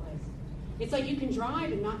beautiful place. It's like you can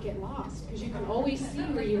drive and not get lost because you can always see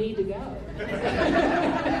where you need to go.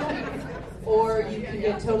 Or you can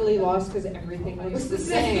get totally lost because everything looks the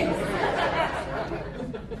same.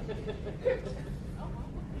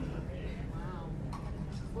 Wow.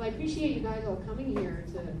 Well, I appreciate you guys all coming here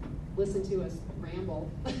to listen to us ramble.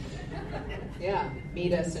 Yeah,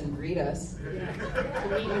 meet us and greet us.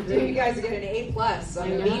 Yeah. You guys get an A+ on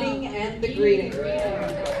the meeting and the greeting.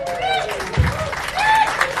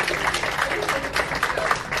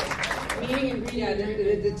 Meeting and greeting. Yeah,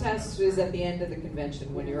 the test is at the end of the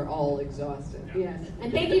convention when you're all exhausted. Yes.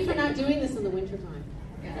 And thank you for not doing this in the wintertime.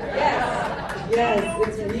 Yes,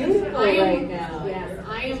 it's beautiful right now. Yes,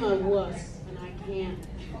 I am a wuss, and I can't.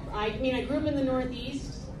 I mean, I grew up in the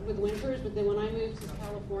Northeast with winters, but then when I moved to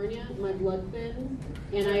California, my blood thinned,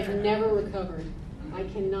 and I've never recovered. I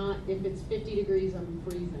cannot, if it's 50 degrees, I'm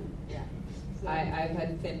freezing. Yeah. So. I've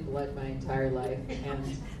had thin blood my entire life,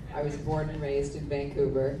 and I was born and raised in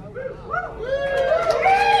Vancouver.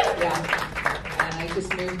 Yeah. And I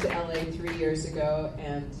just moved to LA 3 years ago,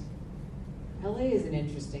 and LA is an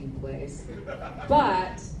interesting place,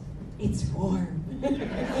 but it's warm.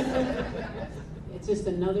 It's just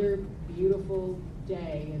another beautiful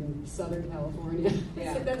day in Southern California.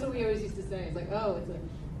 Yeah. That's what we always used to say. It's like, oh, it's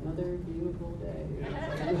another beautiful day.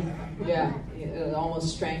 Yeah, it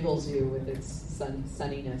almost strangles you with its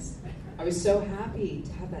sunniness. I was so happy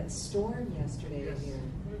to have that storm yesterday here.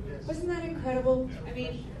 Wasn't that incredible? I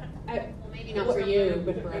mean, maybe not for you,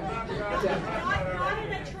 but for us. Not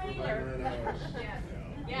in a trailer.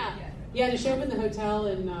 Yeah, to show up in the hotel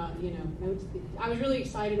and, I was really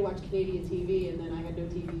excited to watch Canadian TV, and then I had no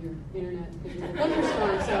TV or internet because it was a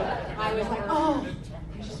thunderstorm, so I was like, oh,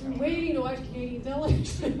 I've just been waiting to watch Canadian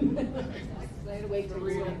television. I had to wait till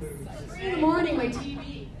 3 in the morning, my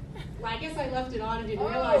TV. Well, I guess I left it on and didn't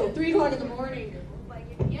realize at 3 o'clock in the morning.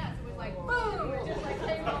 Yes, it was like, boom, just like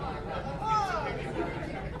came on.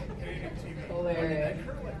 Hilarious.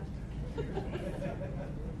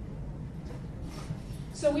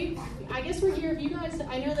 So I guess we're here. If you guys,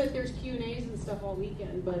 I know that there's Q&As and stuff all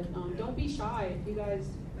weekend, but don't be shy if you guys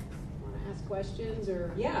want to ask questions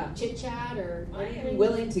or chit chat or anything. I'm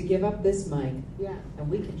willing to give up this mic. Yeah. And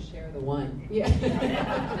we can share the one. Yeah. Do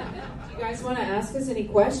you guys want to ask us any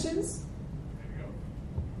questions?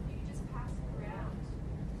 You can just pass it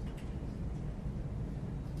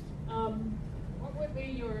around. What would be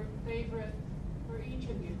your favorite, for each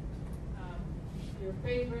of you, your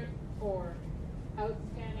favorite or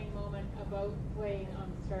outstanding moment about playing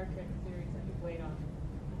on the Star Trek series that you played on?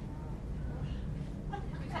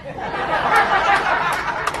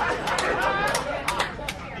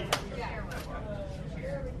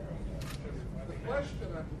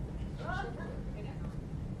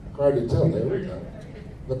 Hard to tell, there we go.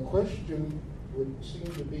 The question would seem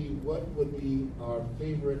to be, what would be our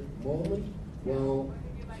favorite moment while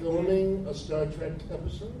filming a Star Trek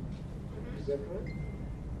episode? Is that correct?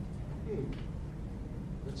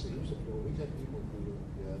 Let's see, who's it for? We got people who,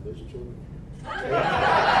 there's children.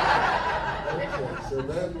 Okay, so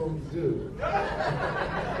that will do.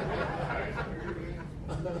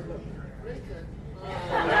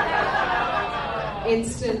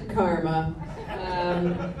 Instant karma.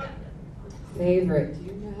 Favorite. Do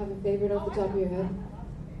you have a favorite off the top of your head?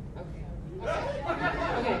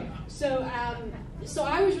 Okay. So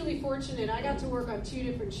I was really fortunate. I got to work on 2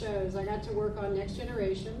 different shows. I got to work on Next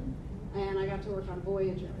Generation, and I got to work on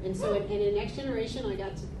Voyager. And so in Next Generation, I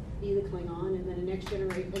got to be the Klingon, and then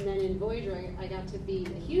in Voyager, I got to be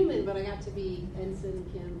a human, but I got to be Ensign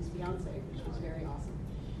Kim's fiance, which was very awesome.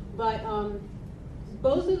 But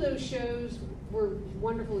both of those shows were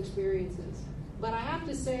wonderful experiences. But I have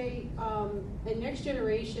to say, in Next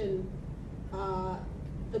Generation,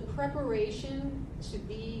 the preparation to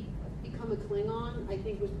become a Klingon, I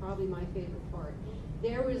think, was probably my favorite part.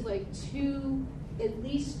 There was like at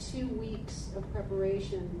least 2 weeks of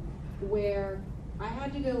preparation where I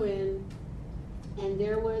had to go in, and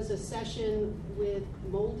there was a session with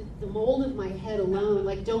the mold of my head alone.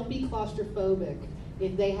 Like, don't be claustrophobic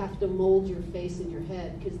if they have to mold your face and your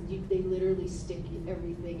head, because they literally stick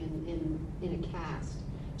everything in a cast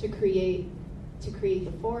to create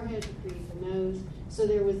the forehead, to create the nose. So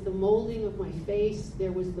there was the molding of my face.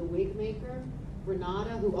 There was the wig maker,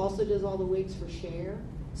 Renata, who also does all the wigs for Cher.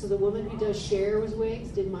 So the woman who does Cher's wigs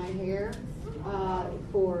did my hair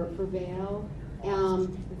for Vale.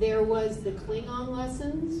 There was the Klingon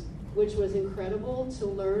lessons, which was incredible to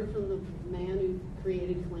learn from the man who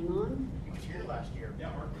created Klingon. He was here last year. Yeah,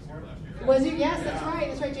 Mark was here last year. Was it? Yes, that's right.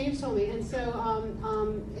 That's right. James told me. And so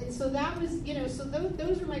that was, so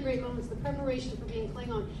those were my great moments. The preparation for being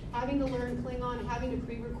Klingon, having to learn Klingon, having to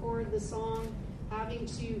pre-record the song, having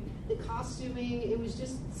to, the costuming, it was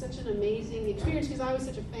just such an amazing experience because I was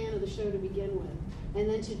such a fan of the show to begin with. And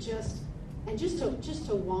then to just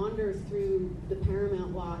to wander through the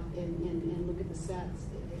Paramount lot and look at the sets,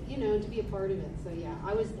 you know, to be a part of it. So yeah,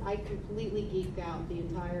 I completely geeked out the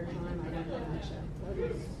entire time I went on that show.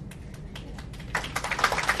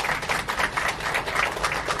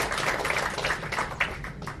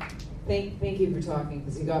 Thank you for talking,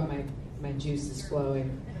 because you got my juices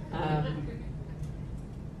flowing.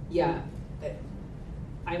 Yeah,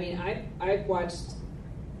 I mean, I've watched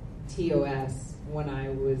TOS when I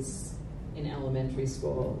was in elementary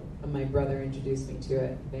school. My brother introduced me to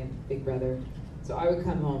it, my big brother. So I would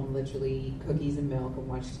come home, literally eat cookies and milk and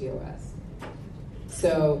watch TOS.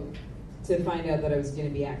 So to find out that I was going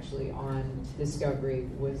to be actually on Discovery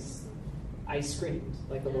I screamed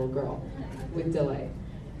like a little girl with delay.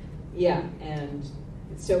 Yeah, and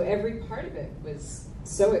so every part of it was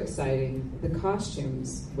so exciting. The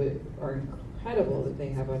costumes are incredible that they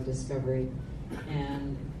have on Discovery,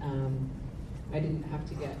 and I didn't have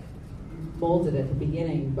to get molded at the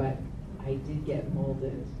beginning, but I did get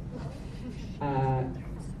molded.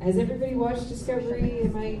 Has everybody watched Discovery?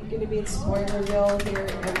 Am I going to be in Spoilerville here?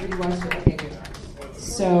 Everybody watched it? Okay, good.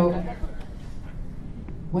 So,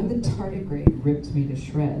 when the tardigrade ripped me to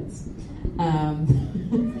shreds,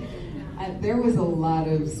 there was a lot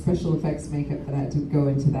of special effects makeup that had to go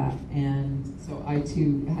into that, and so I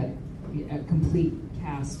too had a complete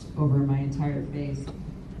cast over my entire face.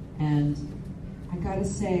 And I gotta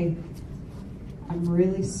say, I'm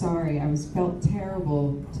really sorry. I felt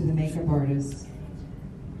terrible to the makeup artists,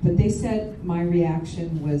 but they said my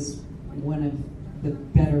reaction was one of the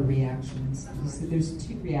better reactions. They said there's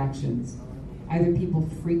two reactions. Either people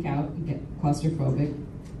freak out and get claustrophobic,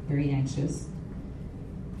 very anxious,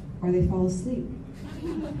 or they fall asleep.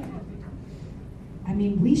 I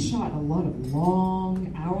mean, we shot a lot of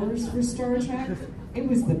long hours for Star Trek. It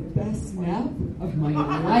was the best nap of my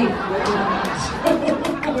life.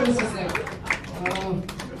 I was just like, oh,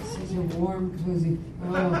 such a warm, cozy,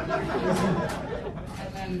 oh.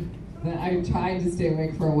 And then I tried to stay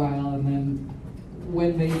awake for a while, and then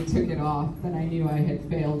when they took it off, then I knew I had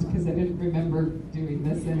failed because I didn't remember doing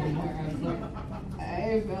this anymore. I was like,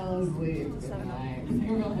 I fell asleep. And they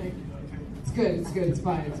were like, it's good, it's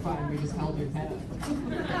fine. We just held your head up.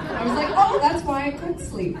 I was like, oh, that's why I couldn't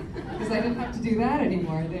sleep, because I didn't have to do that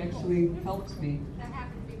anymore. They actually helped me. That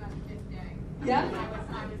happened to me about the 5th day. Yeah? I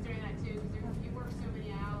was doing that too, because you work so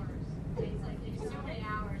many hours. It's like you do so many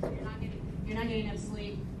hours, and you're not getting enough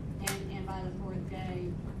sleep, and by the 4th day,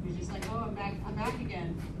 you're just like, oh, I'm back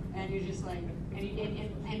again. And you're just like,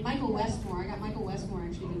 and Michael Westmore, I got Michael Westmore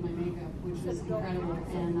actually did my makeup, which was incredible.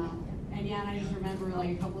 And yeah, and I just remember like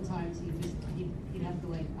a couple of times he'd have to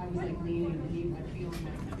like, I was like leaning and he'd like feel me.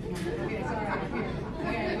 And I'm like, okay, sorry, I'm here.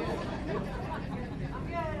 Okay.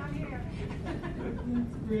 I'm here.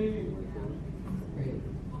 That's great. Great.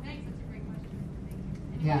 Well, thanks, that's a great question.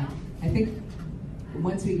 Yeah, I think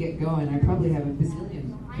once we get going, I probably have a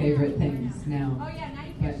bazillion favorite things now. Oh yeah, now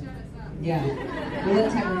you can shut us up. Yeah. We'll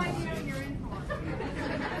let Tyler talk.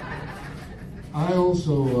 I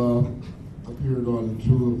also appeared on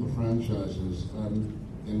 2 of the franchises, and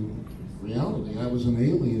in reality, I was an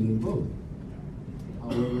alien in both.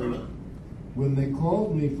 However, when they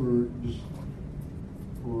called me for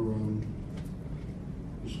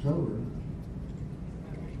Discovery,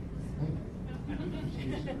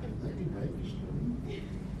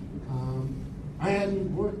 I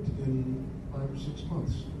hadn't worked in 5 or 6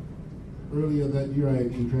 months. Earlier that year, I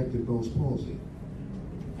had contracted Bell's palsy,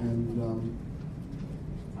 and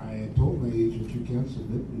I had told my agent, you can't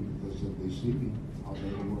submit me because if they see me, I'll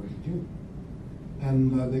never work again.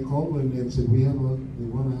 And they called me and said, they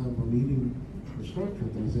want to have a meeting for Star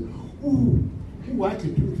Trek. And I said, ooh, I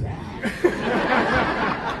could do that.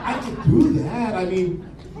 I could do that. I mean,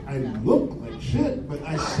 I look like shit, but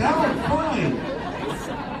I sound fine.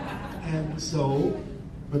 And so,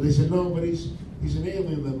 but they said, no, but he's an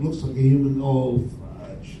alien that looks like a human. Oh,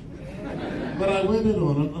 fudge. But I went in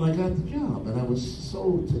on it, and I got the job, and I was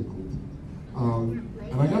so tickled. And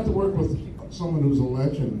I got to work with someone who's a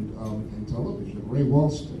legend in television, Ray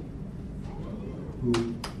Walston, who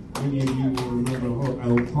many of you will remember,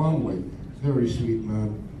 Al Conway, very sweet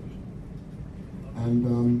man. And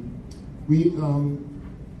we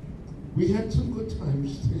had some good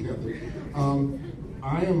times together.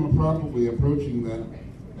 I am probably approaching that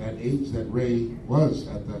age that Ray was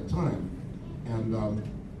at that time. And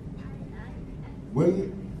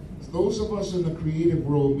when those of us in the creative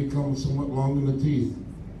world become somewhat long in the teeth,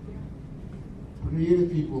 creative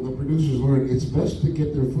people, the producers learn it's best to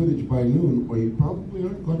get their footage by noon or you probably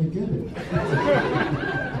aren't going to get it.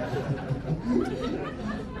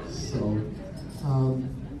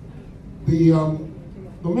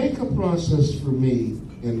 The makeup process for me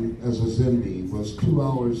as a Zindi was 2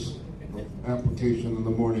 hours of application in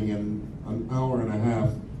the morning and an hour and a half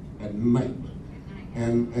at night.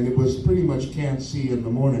 And it was pretty much can't see in the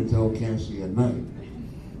morning till can't see at night.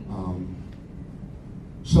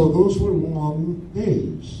 So those were long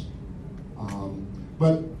days.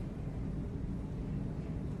 But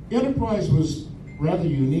Enterprise was rather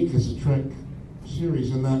unique as a Trek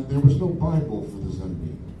series in that there was no Bible for the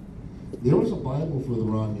Zindi. There was a Bible for the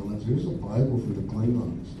Romulans. There was a Bible for the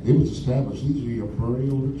Klingons. It was established. These are your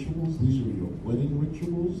burial rituals. These are your wedding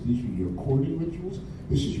rituals. These are your courting rituals.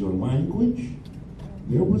 This is your language.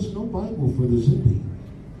 There was no Bible for the Zindi.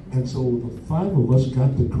 And so the 5 of us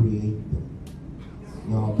got to create them.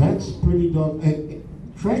 Now that's pretty dog.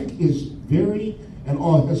 Trek is very, and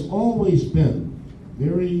has always been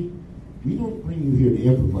very, we don't bring you here to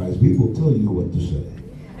improvise. We will tell you what to say.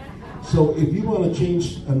 So if you want to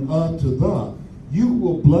change an to the, you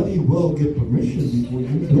will bloody well get permission before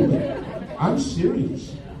you do it. I'm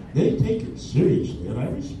serious. They take it seriously, and I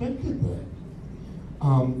respected that.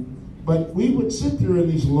 But we would sit there in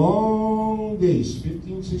these long days,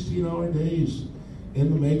 15, 16-hour days, in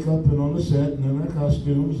the makeup and on the set and in our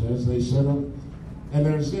costumes as they set up. And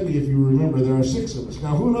there's Zindi, if you remember, there are 6 of us.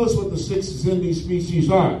 Now, who knows what the 6 Zindi species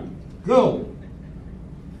are? Go!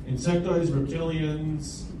 Insectoids,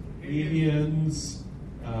 reptilians, avians,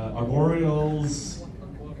 arboreals,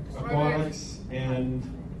 aquatics, and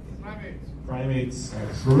primates.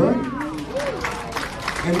 Excellent.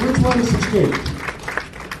 And which one is escaped?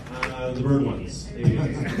 The bird ones.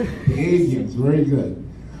 Avians. The avians, very good.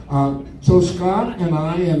 So Scott and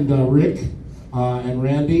I and Rick and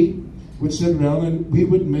Randy would sit around and we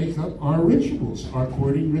would make up our rituals, our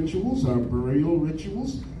courting rituals, our burial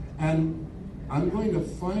rituals, and I'm going to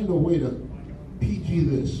find a way to PG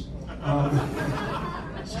this.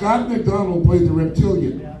 Scott McDonald played the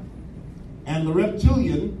reptilian, and the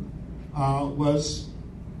reptilian was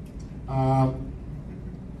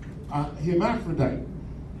hermaphrodite.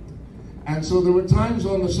 And so there were times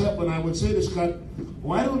on the set when I would say to Scott,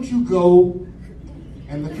 why don't you go?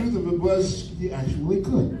 And the truth of it was, he actually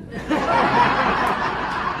could.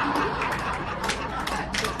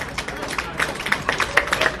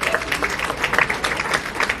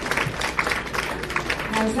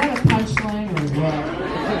 Now, is that a punchline or what?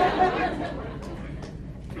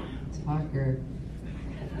 Tucker.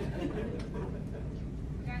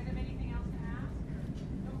 You guys have anything else to ask?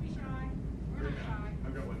 Don't be shy. We're not shy.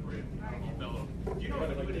 I've got one for you. Do you know if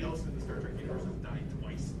anybody else in the Star Trek universe has died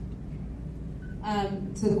twice?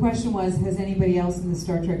 So the question was, has anybody else in the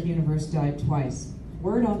Star Trek universe died twice?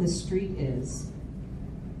 Word on the street is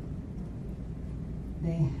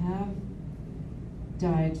they have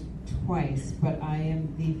died twice, but I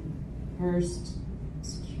am the first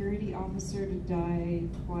security officer to die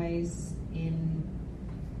twice in...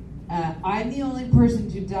 I'm the only person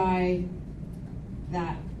to die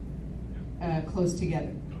that close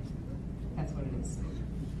together. That's what it is.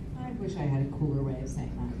 I wish I had a cooler way of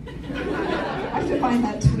saying that. I have to find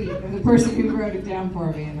that tweet of the person who wrote it down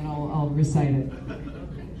for me, and then I'll recite it.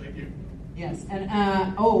 Thank you. Yes, and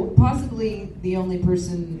possibly the only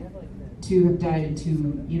person to have died in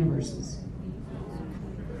 2 universes.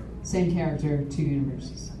 Same character, 2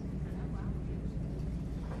 universes.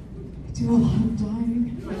 I do a lot of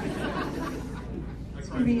dying. It's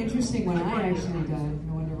going to be interesting when I actually die.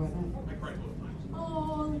 I wonder what.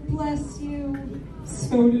 Oh, bless you.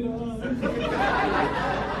 So did I.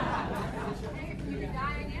 You can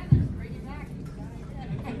die again. Bring it back.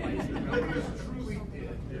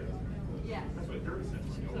 Yeah. That's what Dirk said.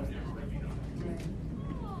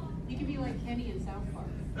 You can be like Kenny in South Park.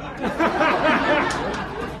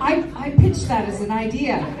 I pitched that as an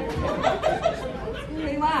idea.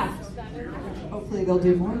 They laughed. Hopefully they'll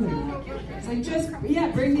do more than that. It's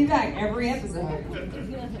like, bring me back every episode.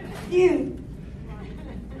 You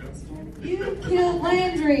killed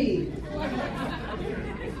Landry.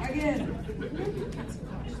 Again.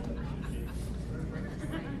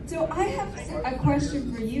 So I have a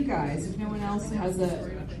question for you guys. If no one else has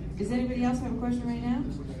does anybody else have a question right now?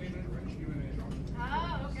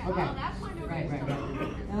 Oh, okay. Okay. Oh, that's my Right.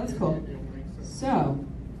 No, that's cool. So,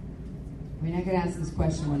 I mean, I could ask this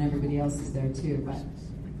question when everybody else is there too, but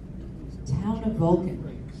town of Vulcan.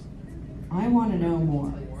 I want to know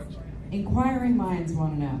more. Inquiring minds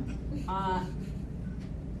want to know.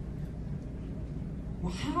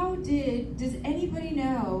 Does anybody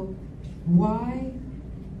know why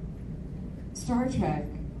Star Trek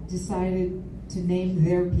decided to name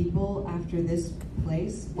their people after this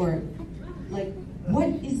place? Or, like, what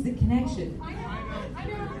is the connection? I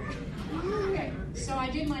know. Okay, so I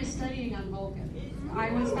did my studying on Vulcan.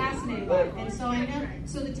 I was fascinated by it, and so I know.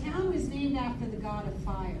 So the town was named after the god of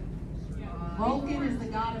fire. Vulcan is the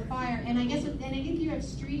god of fire, and I think you have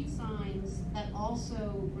street signs that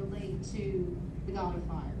also relate to the god of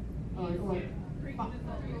fire, or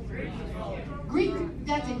Greek.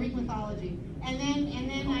 That's it, Greek mythology. And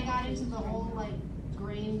then I got into the whole like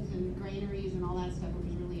grains and granaries and all that stuff, which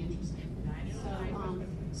was really interesting.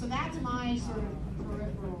 So that's my sort of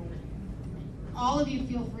peripheral. All of you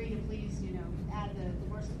feel free to please, add the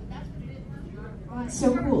words, but that's what it is.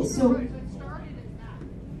 So cool.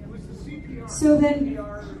 So then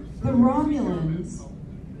the Romulans,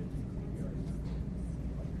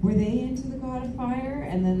 were they into the god of fire?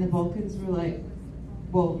 And then the Vulcans were like,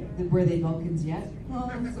 well, were they Vulcans yet? Oh,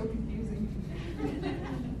 it's so confusing.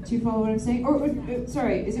 Do you follow what I'm saying? Or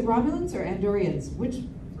sorry, is it Romulans or Andorians? Which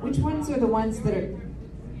ones are the ones that are...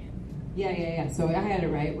 Yeah. So I had it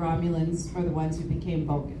right. Romulans are the ones who became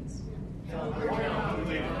Vulcans.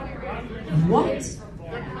 What?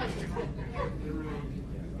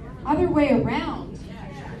 Other way around.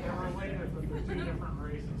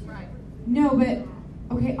 No, but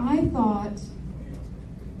okay, I thought,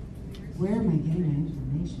 where am I getting my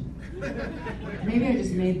information? Maybe I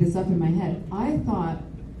just made this up in my head. I thought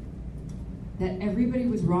that everybody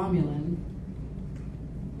was Romulan,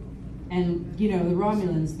 and the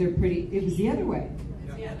Romulans, it was the other way.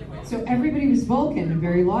 So everybody was Vulcan and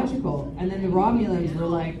very logical, and then the Romulans were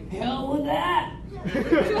like, hell with that!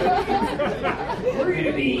 We're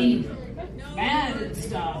gonna be mad and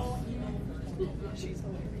stuff.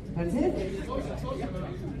 That's it.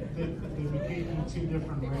 They became two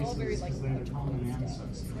different races because they had a common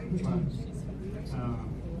ancestor.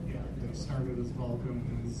 They started as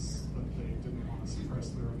Vulcans, but they didn't want to suppress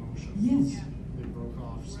their emotions. Yes. They broke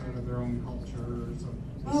off, started their own culture, so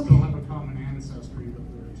they still have a common ancestry, but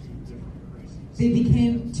they're two different races. They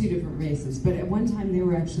became two different races, but at one time they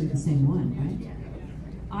were actually the same one, right?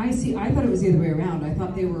 I see. I thought it was the other way around. I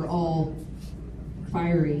thought they were all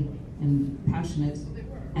fiery and passionate,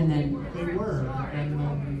 and then they were, and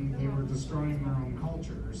then they were destroying their own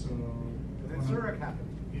culture. So then Zurich happened.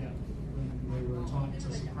 Yeah, when they were taught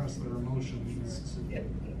to suppress their emotions.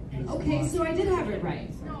 Okay, so I did have it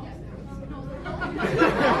right.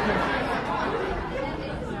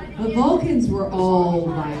 The Vulcans were all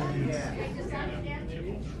violent.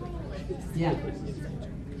 Yeah.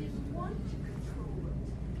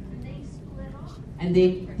 And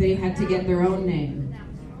they had to get their own name.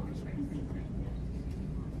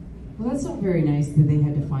 Well, that's not very nice that they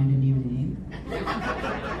had to find a new name.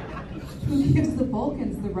 Who gives the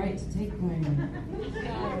Vulcans the right to take my name?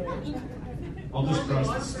 I'll just cross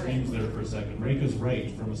the streams there for a second. Rehkah's right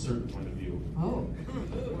from a certain point of view. Oh.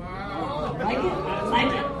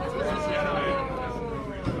 Like it.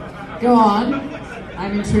 Go on.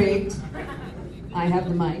 I'm intrigued. I have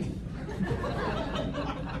the mic.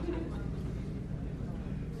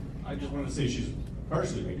 I just wanted to say she's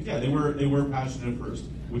partially right. Yeah, they were passionate at first,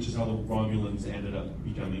 which is how the Romulans ended up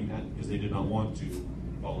becoming that, because they did not want to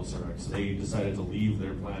follow Sarek. So they decided to leave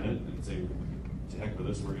their planet and say, to heck with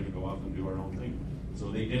us, we're going to go off and do our own thing. So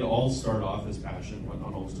they did all start off as passion, but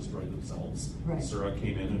not almost destroyed themselves. Right. Sarek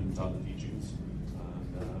came in and taught the teachings.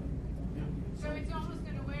 So it's almost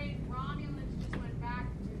in a way, Romulans just went back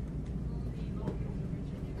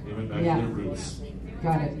to They went back to their roots.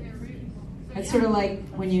 Got it. It's sort of like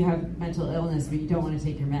when you have mental illness, but you don't want to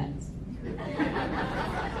take your meds.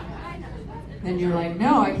 Then you're like,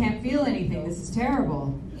 no, I can't feel anything. This is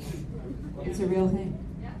terrible. It's a real thing.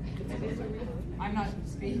 I'm not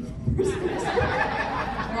speaking. We're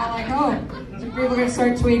all like, oh, people are going to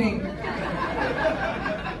start tweeting.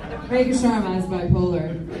 Rehkah Sharma is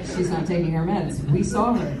bipolar. She's not taking her meds. We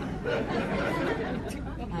saw her.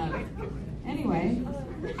 Anyway,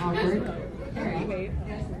 awkward. Carrie.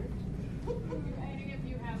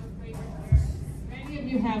 Any of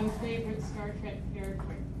you have a favorite Star Trek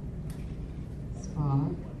character?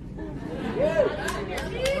 Spock.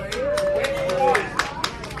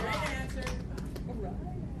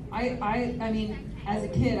 I mean, as a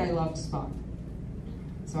kid, I loved Spock.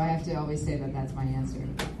 So I have to always say that that's my answer.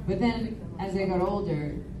 But then, as I got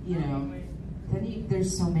older, then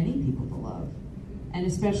there's so many people to love. And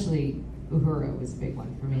especially Uhura was a big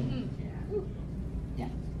one for me. Yeah.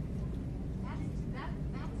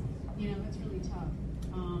 That's really tough.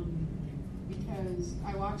 Because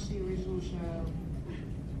I watched the original show,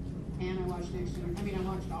 and I watched Next Generation. I mean, I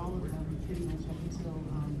watched all of them pretty much up until,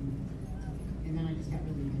 and then I just got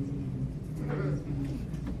really busy.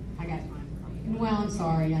 I got, well, I'm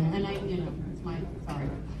sorry, and I, it's my, sorry.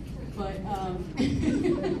 But,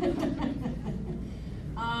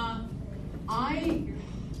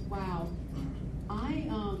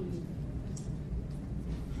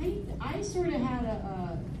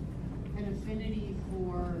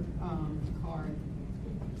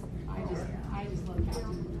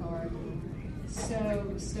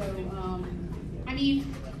 mean,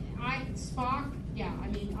 Spock, yeah, I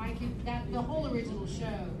mean, I could, the whole original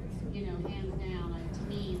show, you know, hands down, to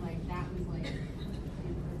me, like, that was like,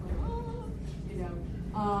 you know,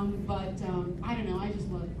 but I don't know, I just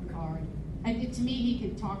love Picard. And to me, he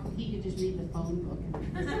could just read the phone book.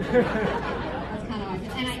 And that's kind of how I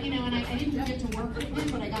feel. And I didn't get to work with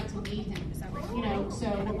him, but I got to meet him. You know, so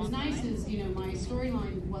what was nice is, you know, my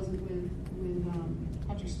storyline wasn't with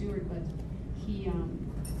Patrick Stewart, but he,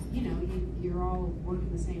 you know, you're all working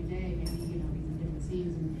the same day, maybe, you know, he's in different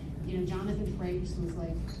scenes, and, you know, Jonathan Frakes was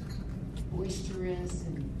like boisterous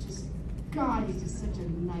and just, God, he's just such a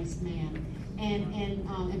nice man. And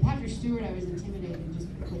Patrick Stewart, I was intimidated, just,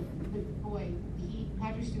 but boy,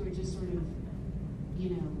 Patrick Stewart just sort of, you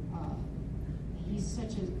know, he's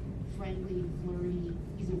such a friendly,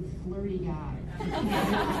 he's a flirty guy.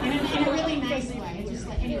 in a really nice way. It's just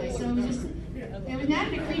like, anyway, so it was not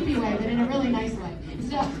in a creepy way, but in a really nice way.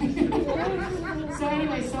 So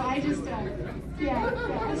anyway, so I just, yeah.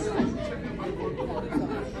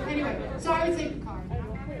 Anyway, so I would say Picard.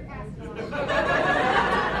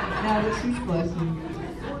 Now that she's blushing.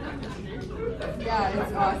 Yeah,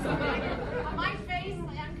 it's awesome. My face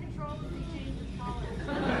uncontrollably changes color.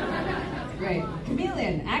 Great.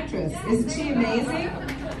 Chameleon, actress. Isn't she amazing?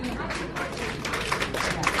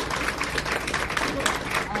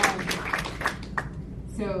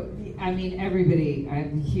 So, I mean, everybody,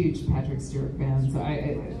 I'm a huge Patrick Stewart fan, so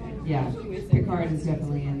yeah, Picard is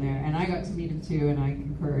definitely in there. And I got to meet him too, and I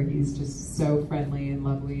concur. He's just so friendly and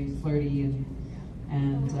lovely and flirty and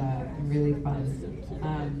really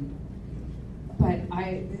fun. But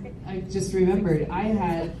I just remembered, I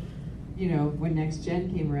had, you know, when Next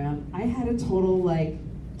Gen came around, I had a total, like,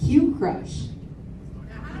 Q crush.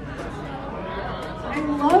 I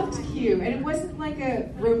loved Q, and it wasn't like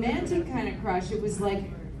a romantic kind of crush, it was like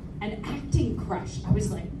an acting crush. I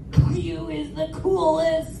was like, Q is the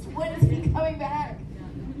coolest, when is he coming back?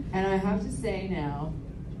 And I have to say now,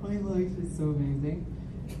 my life is so amazing.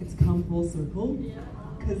 It's come full circle,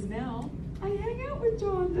 because now I hang out with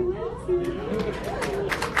John Delancey.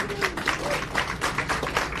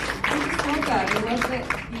 I just love that. I love that,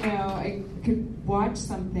 you know, I could watch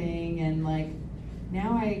something and, like,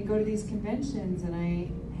 now I go to these conventions and I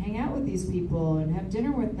hang out with these people and have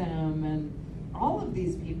dinner with them and all of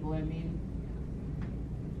these people. I mean,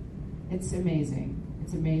 it's amazing.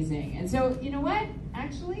 It's amazing. And so, you know what?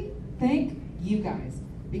 Actually, thank you guys.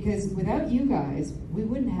 Because without you guys, we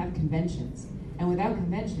wouldn't have conventions. And without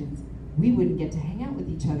conventions, we wouldn't get to hang out with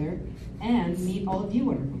each other and meet all of you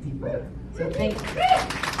wonderful people. So thank you.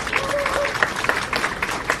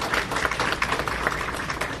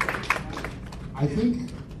 I think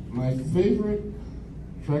my favorite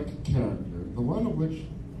Trek character, the one of which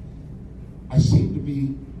I seem to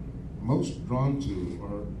be most drawn to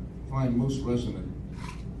or find most resonant,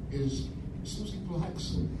 is Susie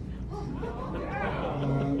Blackson.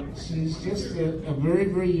 She's just a very,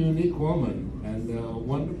 very unique woman and a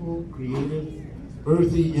wonderful, creative,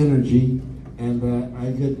 earthy energy. And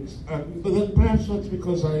I get, but perhaps that's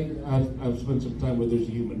because I've spent some time with her as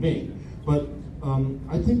a human being. But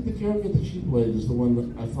I think the character that she played is the one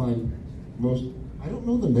that I find most. I don't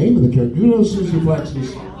know the name of the character. You know Susie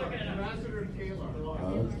Blackson's? Ambassador Taylor.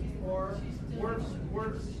 Or Worf's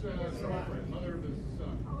girlfriend, mother of his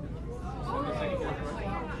son.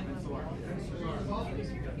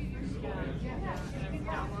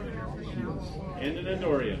 And an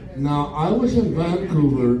Andorian. Now, I was in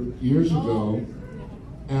Vancouver years ago,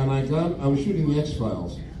 and I was shooting the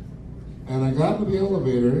X-Files, and I got into the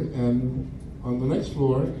elevator, and on the next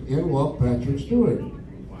floor, in walked Patrick Stewart.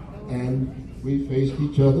 And we faced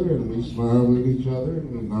each other, and we smiled at each other,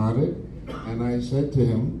 and we nodded, and I said to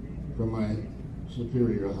him, from my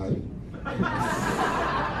superior height,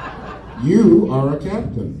 "You are a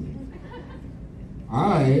captain.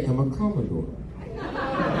 I am a commodore."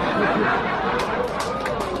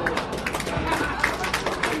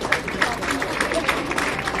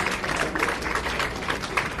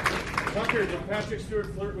 Tucker, did Patrick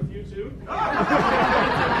Stewart flirt with you too?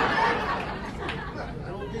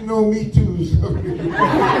 You know, me too. So.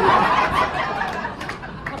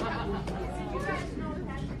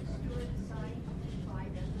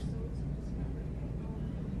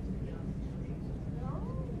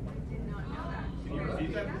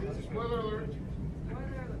 Spoiler alert.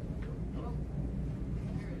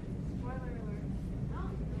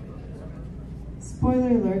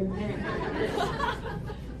 Spoiler alert.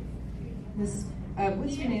 This,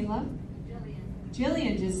 what's your name, love?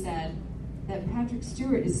 Jillian just said that Patrick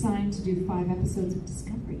Stewart is signed to do 5 episodes of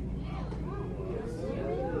Discovery.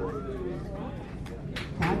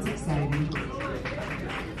 That's exciting.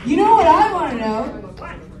 You know what I want to know?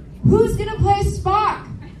 Who's gonna play Spock?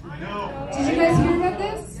 Did you guys hear about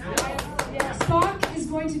this? Spock is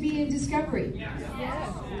going to be in Discovery.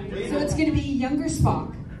 So it's going to be younger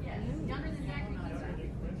Spock.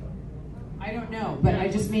 I don't know, but I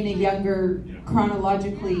just mean a younger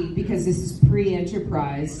chronologically because this is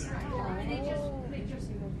pre-Enterprise.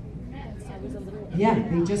 Yeah,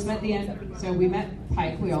 they just met the end. So we met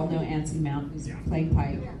Pike. We all know Anson Mount is playing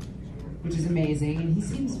Pike, which is amazing, and he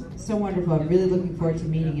seems so wonderful. I'm really looking forward to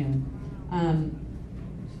meeting him.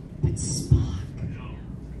 But Spock,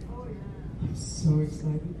 I'm so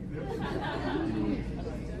excited.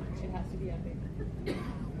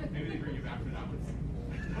 Maybe they bring you back for that one.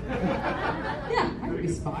 Yeah, I would be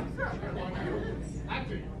Spock.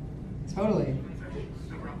 Acting. Totally.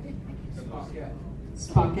 Spockette.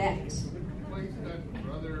 Spockette. Like that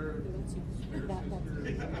brother, sister.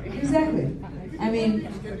 Exactly. I mean,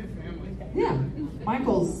 yeah.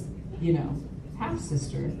 Michael's, half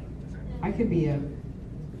sister. I could be a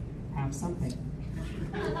half something.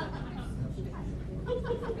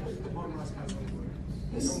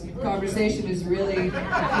 This conversation is really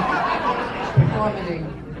plummeting,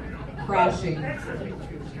 crashing.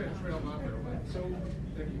 So,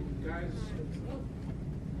 guys.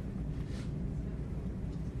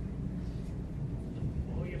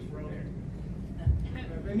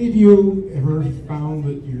 Have any of you ever found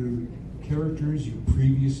that your characters you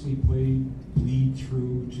previously played bleed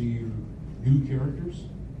through to your new characters?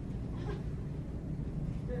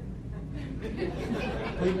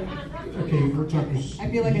 Okay, we're talking. I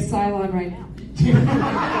feel like a Cylon right now.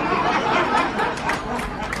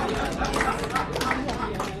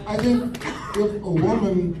 I think if a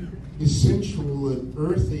woman is sensual and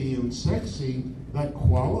earthy and sexy, that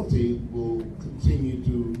quality will continue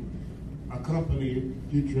to accompany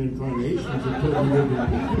future incarnations of totally different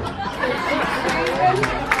people.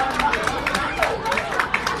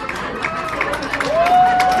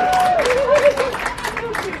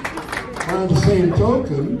 On the same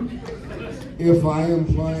token, if I am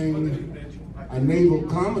playing a naval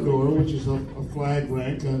commodore, which is a flag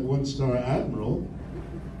rank, a one-star admiral,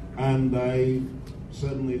 and I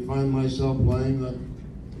suddenly find myself playing a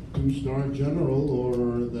two-star general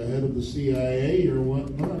or the head of the CIA or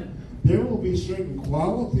whatnot, there will be certain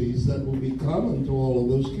qualities that will be common to all of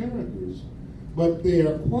those characters. But they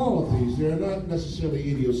are qualities, they are not necessarily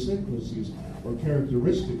idiosyncrasies or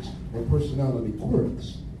characteristics or personality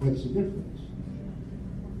quirks. That's the difference.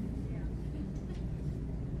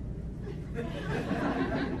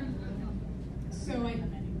 So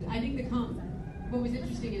I think what was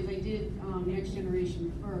interesting is I did Next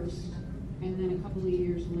Generation first, and then a couple of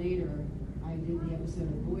years later, I did the episode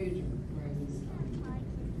of Voyager where I was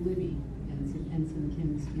Libby, Ensign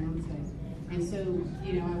Kim's fiance. And so,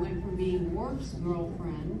 I went from being Worf's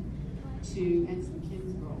girlfriend to Ensign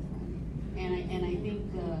Kim's girlfriend. And I think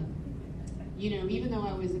even though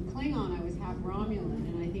I was a Klingon, I was half Romulan,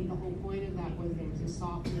 and I think the whole point of that was there was a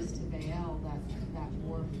softness to Bael that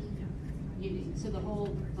Worf. So the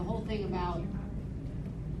whole thing about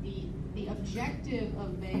the objective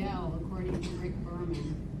of Bael, according to Rick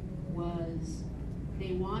Berman, was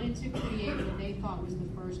they wanted to create what they thought was the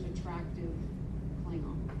first attractive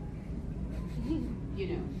Klingon.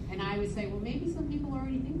 And I would say, well, maybe some people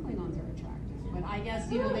already think Klingons are attractive, but I guess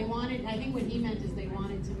they wanted. I think what he meant is they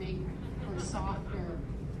wanted to make her softer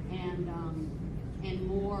and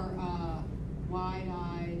more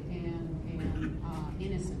wide-eyed and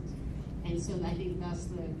innocent. And so I think thus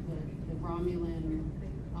the Romulan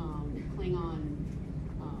Klingon,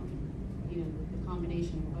 the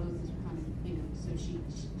combination of both is kind of, so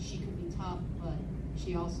she could be tough, but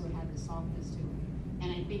she also had the softness to her.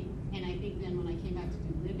 And I think then when I came back to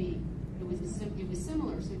do Libby, it was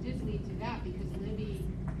similar. So it did lead to that because Libby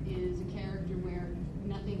is a character where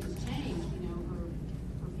nothing has changed.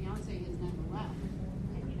 Her fiance has never left,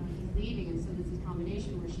 and he's leaving, and so there's this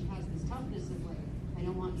combination where she has this toughness of like, I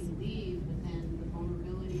don't want you to leave, but then the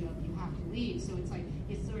vulnerability of you have to leave. So it's like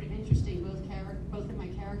it's sort of interesting. Both of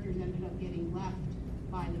my characters ended up getting left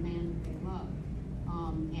by the man that they love,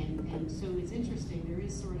 and so it's interesting. There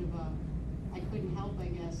is sort of I couldn't help,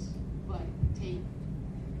 I guess, but take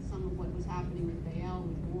some of what was happening with Bael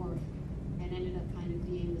with Worf, and ended up kind of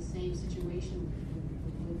being the same situation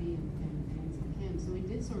with Libby and Kim. So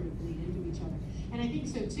it did sort of bleed into each other, and I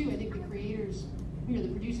think so too. I think the creators,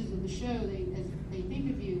 the producers of the show, as they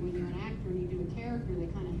think of you when you're an actor and you do a character,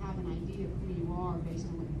 they kind of have an idea of who you are based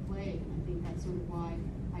on what you played. And I think that's sort of why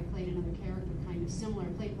I played another character kind of similar.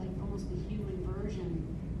 I played like almost the human version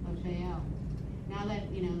of Bael. Now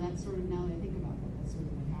that that's sort of, now that I think about that, that's sort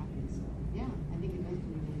of what happened. So yeah, I think it does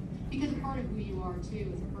bleed in. Because part of who you are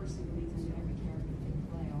too as a person bleeds into every character that you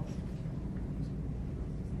play also.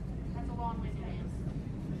 long-winded answer.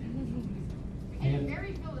 I got,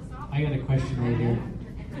 Very philosophical. I got a question right here.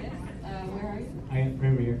 Where are you? I got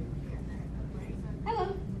right over here.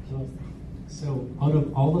 Hello. So, out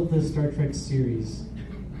of all of the Star Trek series,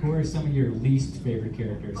 who are some of your least favorite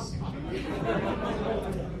characters? Oh, no.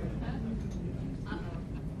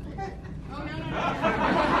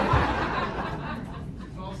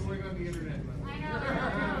 It's all going on the internet. I know.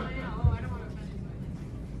 Oh, I don't want to offend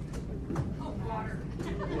anybody. Oh, water.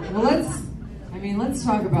 Well, let's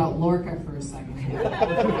talk about Lorca for a second here.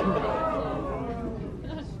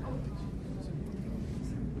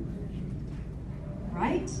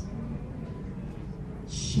 Right?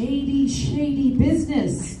 Shady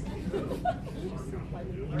business.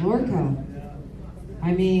 Lorca.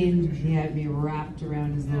 I mean, he had me wrapped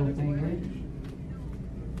around his little finger.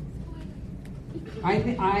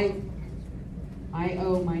 I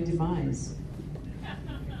owe my demise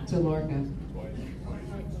to Lorca.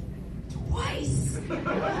 Twice.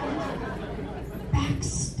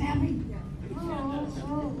 Backstabbing.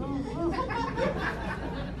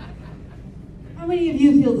 How many of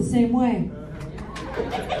you feel the same way? A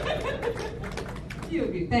few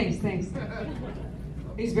of you. Thanks.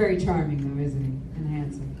 He's very charming, though, isn't he? And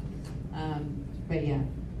handsome. But yeah,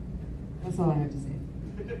 that's all I have to say.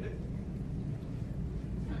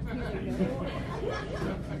 I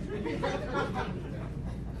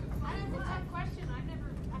have a question. I've never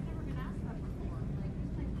been asked that before.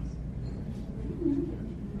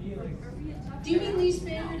 Do you mean least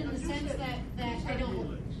favorite in the sense that I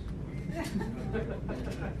don't?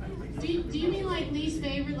 Do you mean like least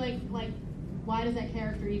favorite, like why does that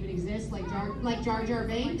character even exist, like Jar Jar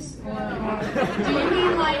Binks, or do you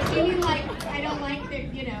mean like I don't like the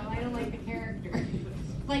character,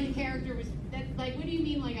 like the character was that, like, what do you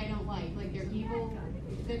mean like I don't like they're evil,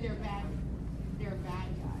 that they're bad guys?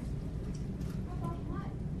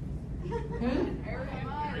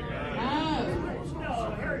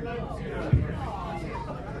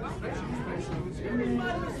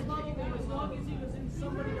 As long as he was in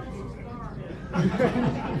somebody else's car. I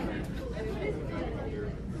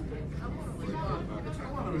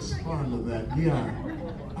want to respond to that. Yeah.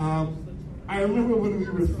 I remember when we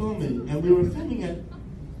were filming, and we were filming at,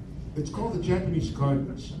 it's called the Japanese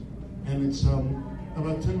Gardens, and it's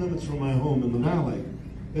about 10 minutes from my home in the valley.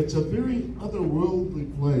 It's a very otherworldly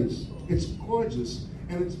place. It's gorgeous,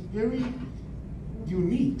 and it's very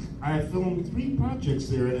unique. I filmed 3 projects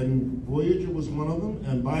there, and Voyager was one of them,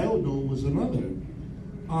 and Biodome was another.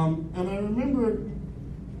 And I remember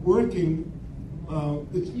working,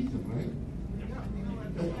 it's Ethan, right?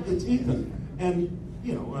 It's Ethan. And,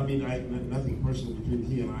 you know, I mean, nothing personal between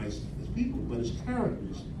he and I as people, but as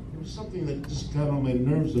characters. There was something that just got on my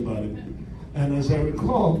nerves about him. And as I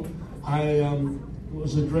recall, I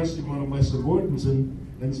was addressing one of my subordinates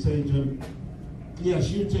and saying to him, yes,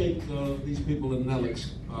 you take these people in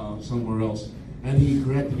Nelix somewhere else. And he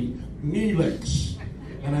corrected me, Neelix.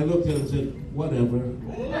 And I looked at him and said, whatever.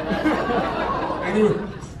 And he went,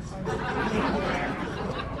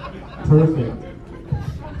 perfect.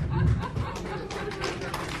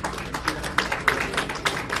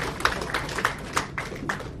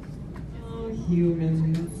 Oh,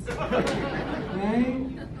 humans. Right?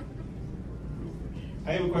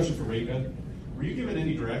 I have a question for Rehkah. Were you given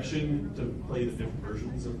any direction to play the different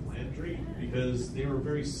versions of Landry? Because they were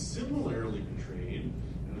very similarly portrayed, and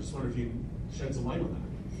I just wonder if you can shed some light on that.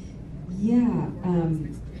 Yeah.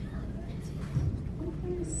 What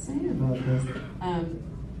can I say about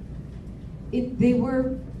this? They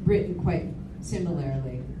were written quite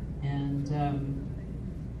similarly, and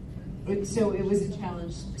so it was a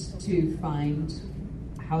challenge to find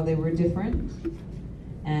how they were different.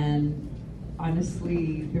 And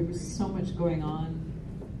honestly, there was so much going on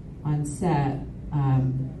set. I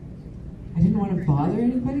didn't want to bother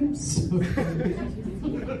anybody,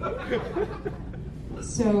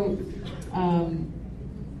 so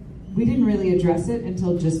we didn't really address it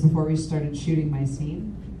until just before we started shooting my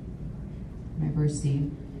first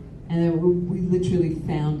scene, and then we literally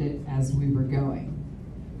found it as we were going,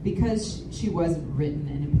 because she wasn't written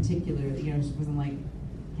in a particular, she wasn't like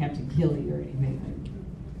Captain Killy or anything, like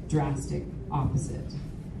drastic opposite.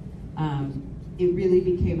 It really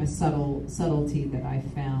became a subtlety that I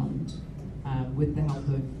found with the help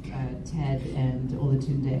of Ted and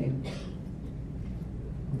Olatunde.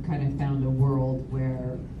 We kind of found a world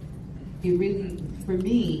where it really, for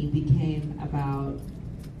me, became about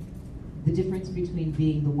the difference between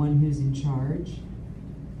being the one who's in charge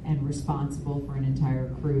and responsible for an entire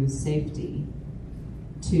crew's safety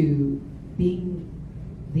to being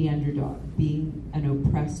the underdog, being an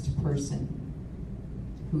oppressed person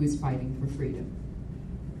who is fighting for freedom.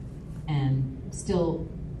 and still,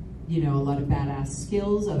 you know, a lot of badass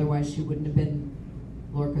skills. Otherwise, she wouldn't have been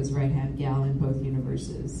Lorca's right-hand gal in both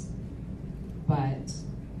universes. But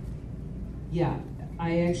yeah,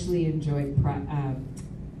 I actually enjoyed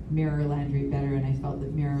Mirror Landry better, and I felt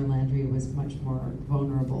that Mirror Landry was much more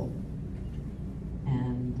vulnerable.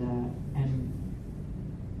 And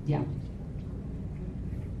yeah,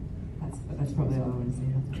 that's probably all I want to say.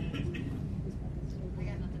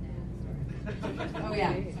 Oh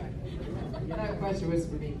yeah, sorry. That question was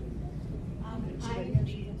for me. I'm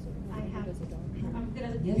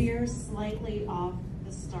going to veer slightly off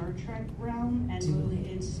the Star Trek realm and move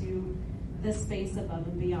into the space above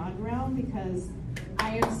and beyond realm, because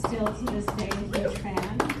I am still to this day a huge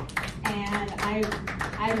fan, and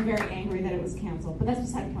I'm very angry that it was canceled, but that's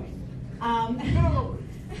beside the point. No!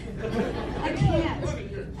 I can't.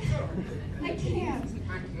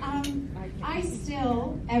 I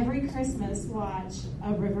still, every Christmas, watch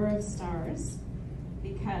A River of Stars,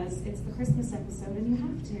 because it's the Christmas episode and you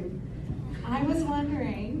have to. I was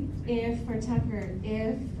wondering if, for Tucker,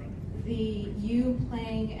 if you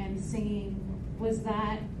playing and singing, was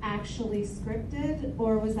that actually scripted,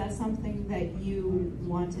 or was that something that you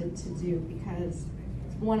wanted to do? Because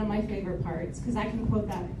it's one of my favorite parts, because I can quote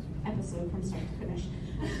that episode from start to finish.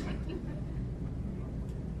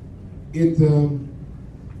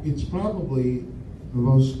 It's probably the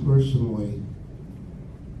most personally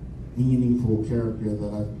meaningful character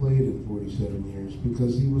that I've played in 47 years,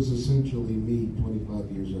 because he was essentially me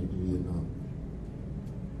 25 years after Vietnam.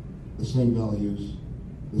 The same values,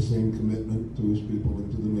 the same commitment to his people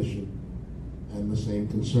and to the mission, and the same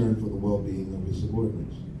concern for the well-being of his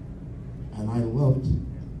subordinates. And I loved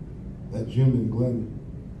that Jim and Glenn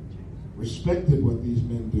respected what these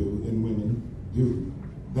men do and women do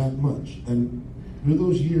that much. And through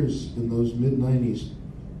those years, in those mid-90s,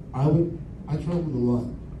 I traveled a lot,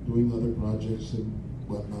 doing other projects and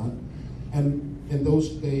whatnot. And in those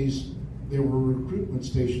days, there were recruitment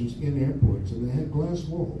stations in airports, and they had glass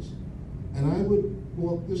walls. And I would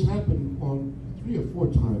walk, this happened on 3 or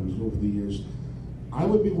 4 times over the years. I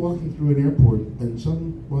would be walking through an airport, and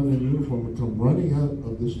someone in uniform would come running out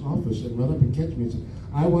of this office and run up and catch me and say,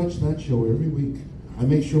 I watch that show every week. I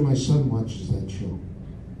make sure my son watches that show.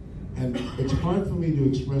 And it's hard for me to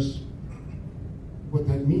express what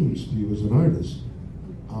that means to you as an artist.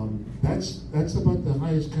 That's about the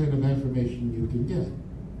highest kind of affirmation you can get.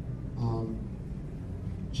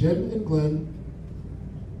 Jim and Glenn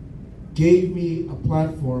gave me a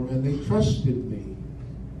platform, and they trusted me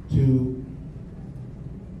to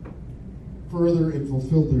further and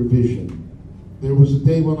fulfill their vision. There was a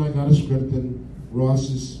day when I got a script, and Ross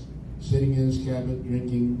is sitting in his cabin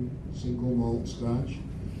drinking single malt scotch.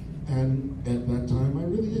 And at that time, I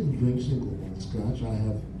really didn't drink single malt scotch. I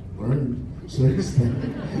have learned since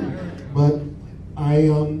then. But I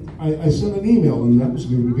sent an email, and that was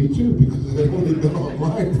new to me too, because I'd only been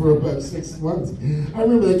online for about 6 months. I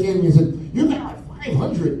remember they came to me and said, "You got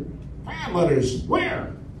 500 fan letters.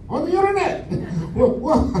 Where? On the internet."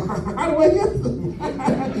 Well, how do I get them?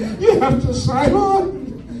 You have to sign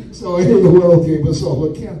on. So AOL gave us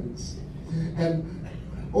all accounts. And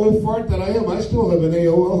old fart that I am, I still have an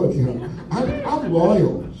AOL account. I'm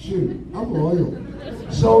loyal. Shoot, I'm loyal.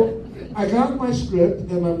 So I got my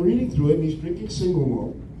script, and I'm reading through it, and he's drinking single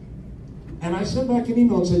malt. And I sent back an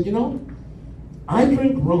email and said, I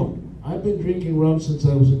drink rum. I've been drinking rum since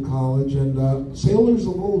I was in college, and sailors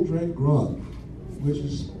of old drank grog, which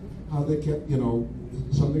is how they kept,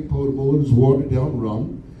 something potable. It was watered down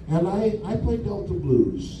rum. And I played Delta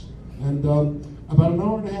Blues. And about an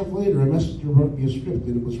hour and a half later, a messenger brought me a script,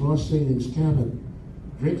 and it was Ross Saining's cabin,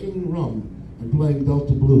 drinking rum and playing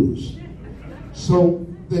Delta Blues. So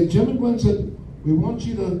Jim and Glenn said, we want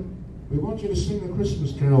you to sing a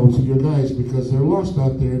Christmas carol to your guys, because they're lost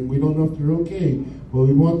out there, and we don't know if they're okay, but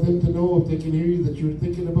we want them to know, if they can hear you, that you're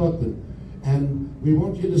thinking about them. And we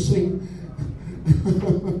want you to sing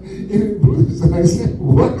in blues. And I said,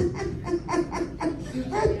 what?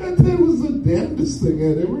 I thought that was the damnedest thing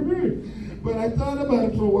I'd ever heard. But I thought about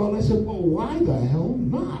it for a while, and I said, well, why the hell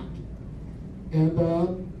not? And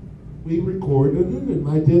we recorded it, and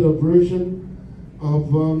I did a version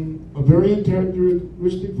of a very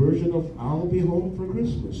uncharacteristic version of "I'll Be Home for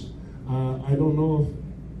Christmas." I don't know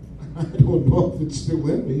if it's still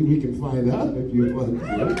in me. We can find out if you want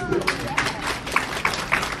to.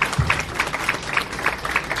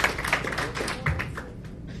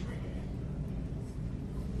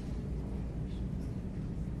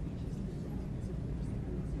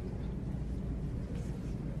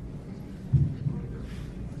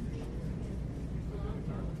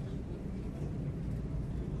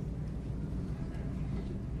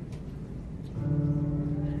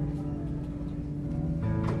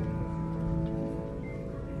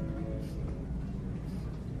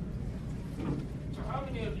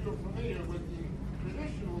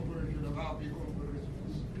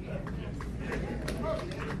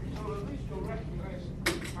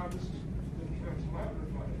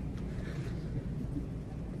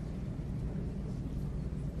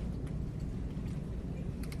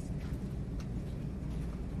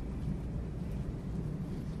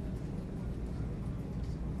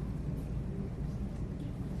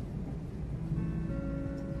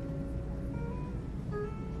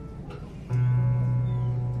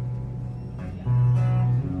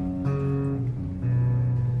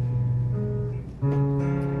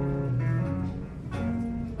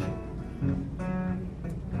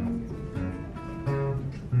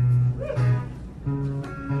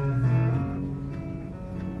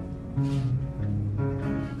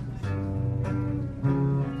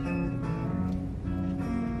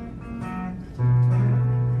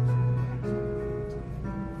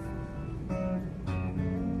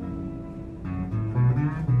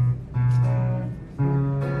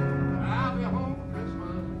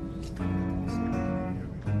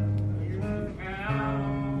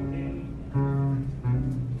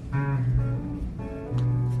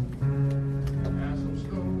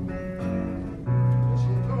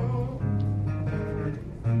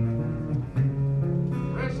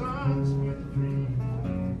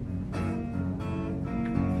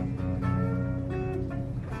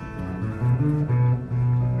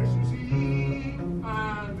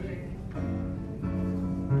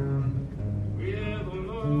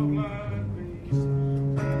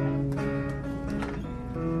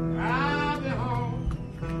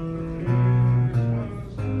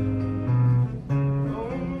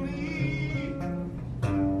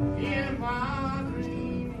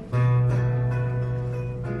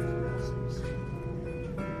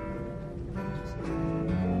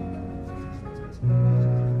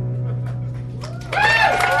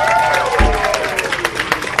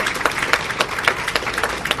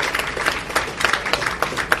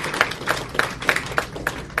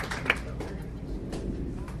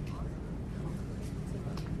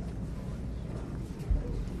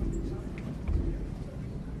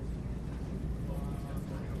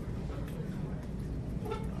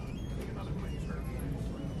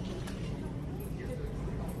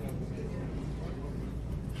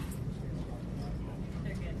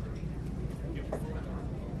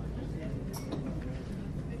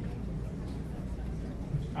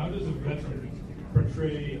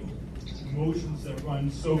 portray emotions that run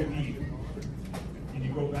so deep, and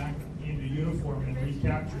you go back into uniform and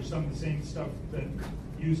recapture some of the same stuff that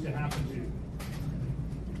used to happen to you?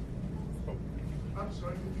 I'm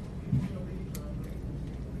sorry.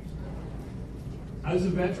 As a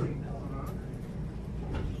veteran,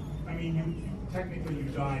 I mean, you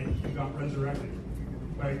died, you got resurrected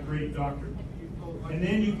by a great doctor. And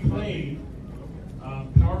then you played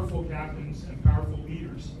powerful captains and powerful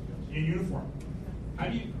leaders in uniform. How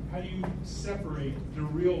do you separate the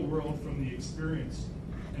real world from the experience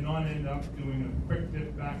and not end up doing a quick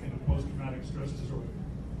dip back into post-traumatic stress disorder?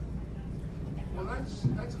 Well, that's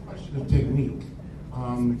a question of technique.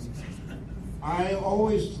 I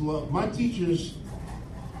always love my teachers.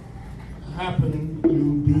 Happen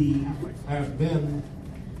to have been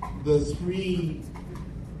the three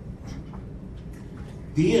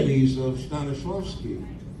deities of Stanislavski: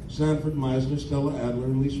 Sanford Meisner, Stella Adler,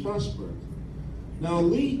 and Lee Strasberg. Now,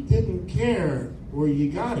 Lee didn't care where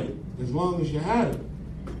you got it, as long as you had it.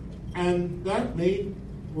 And that made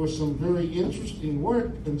for some very interesting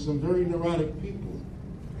work and some very neurotic people.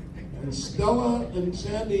 And Stella and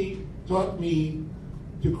Sandy taught me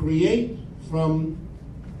to create from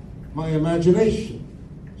my imagination,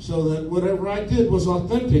 so that whatever I did was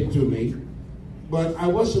authentic to me, but I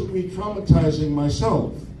wasn't re-traumatizing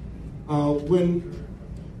myself. When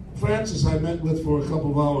Francis I met with for a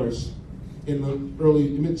couple of hours in the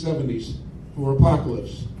early mid-70s for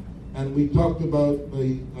Apocalypse, and we talked about,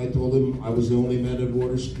 I told him I was the only man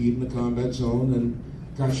aboard who skied in the combat zone and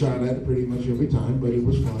got shot at pretty much every time, but it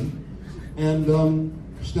was fun. And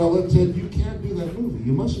Stella said, you can't do that movie,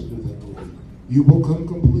 you mustn't do that movie. You will come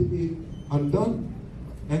completely undone.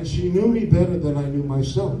 And she knew me better than I knew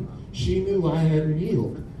myself. She knew I hadn't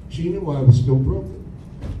healed. She knew I was still broken.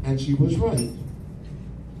 And she was right.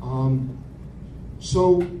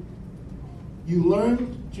 So you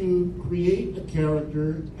learn to create a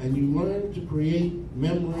character, and you learn to create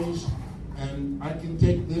memories, and I can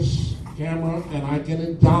take this camera and I can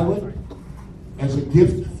endow it as a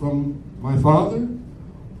gift from my father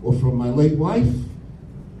or from my late wife,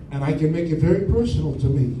 and I can make it very personal to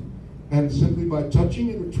me. And simply by touching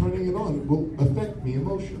it or turning it on, it will affect me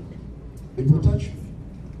emotionally. It will touch me.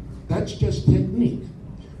 That's just technique.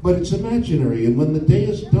 But it's imaginary. And when the day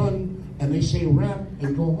is done and they say wrap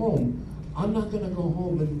and go home, I'm not going to go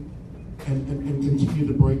home and continue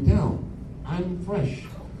to break down. I'm fresh.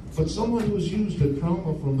 But someone who's used a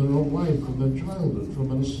trauma from their own life, from their childhood,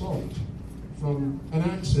 from an assault, from an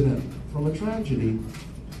accident, from a tragedy,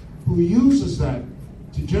 who uses that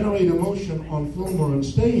to generate emotion on film or on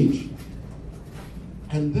stage,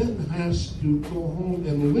 and then has to go home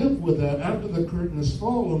and live with that after the curtain has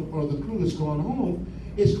fallen or the crew has gone home,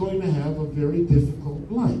 is going to have a very difficult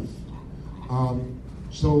life.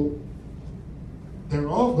 So they're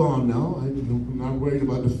all gone now. I'm not worried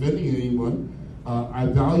about defending anyone. I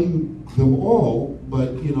value them all,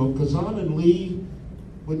 but Kazan and Lee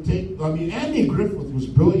would take. I mean, Andy Griffith was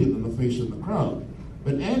brilliant in The Face in the Crowd,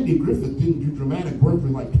 but Andy Griffith didn't do dramatic work for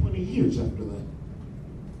like 20 years after that.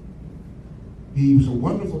 He was a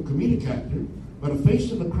wonderful comedic actor, but A Face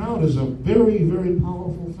in the Crowd is a very, very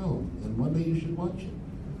powerful film, and one day you should watch it.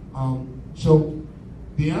 So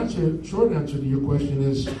the short answer to your question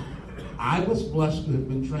is, I was blessed to have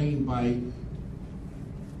been trained by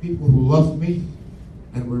people who loved me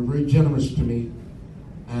and were very generous to me,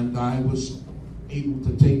 and I was able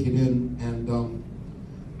to take it in, and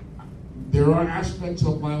there are aspects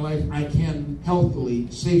of my life I can healthily,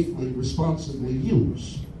 safely, responsibly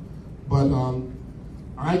use. But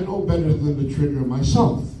I know better than to trigger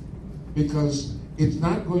myself, because it's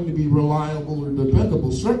not going to be reliable or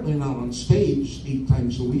dependable, certainly not on stage 8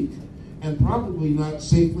 times a week, and probably not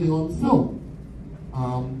safely on film,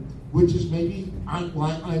 which is maybe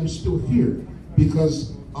why I'm still here,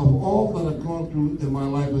 because of all that I've gone through in my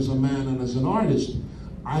life as a man and as an artist.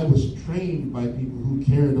 I was trained by people who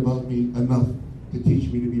cared about me enough to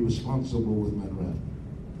teach me to be responsible with my craft.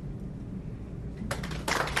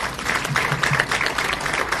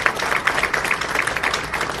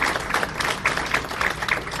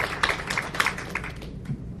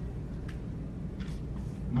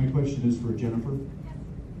 My question is for Jennifer.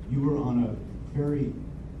 You were on a very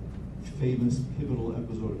famous, pivotal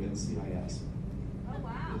episode of NCIS. Oh,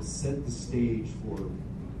 wow. It set the stage for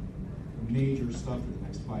major stuff for the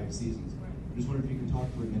next 5 seasons. I just wonder if you could talk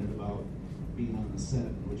for a minute about being on the set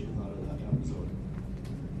and what you thought of that episode.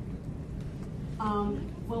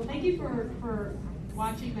 Well, thank you for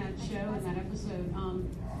watching that show and that episode.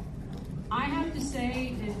 I have to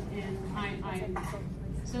say, and I'm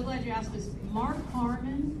so glad you asked this, Mark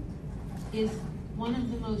Harmon is one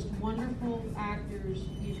of the most wonderful actors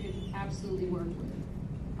you could absolutely work with.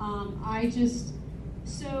 I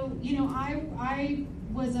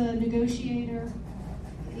was a negotiator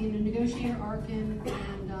in a negotiator Arkin,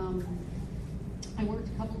 and I worked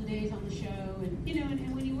a couple of days on the show, and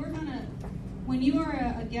when you work on when you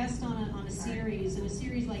are a guest on a series, and a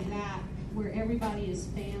series like that, where everybody is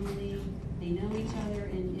family, they know each other,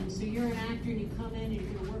 and so you're an actor and you come in and you're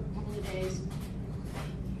going to work a couple of days,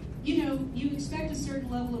 you expect a certain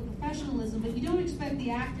level of professionalism, but you don't expect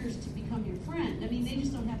the actors to become your friend. I mean, they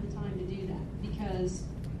just don't have the time to do that because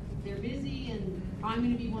they're busy, and I'm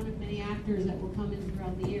going to be one of many actors that will come in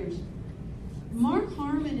throughout the years. Mark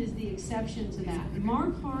Harmon is the exception to that.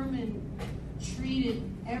 Mark Harmon treated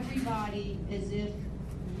everybody as if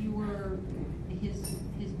you were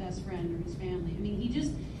his best friend or his family. I mean, he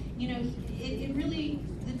just, it really,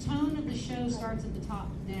 the tone of the show starts at the top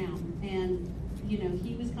down, and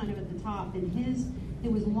he was kind of at the top, and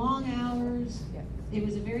it was long hours. It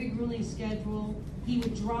was a very grueling schedule. He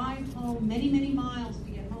would drive home many, many miles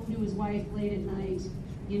to get home to his wife late at night,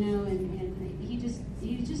 and he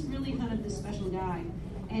was just really kind of this special guy.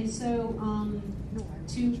 And so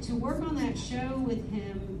to work on that show with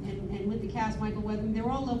him and with the cast, Michael Weatherman, they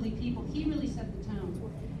were all lovely people. He really set the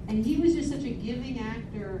tone, and he was just such a giving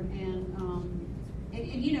actor, and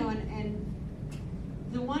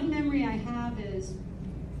the one memory I have is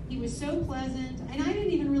he was so pleasant, and I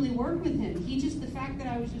didn't even really work with him. The fact that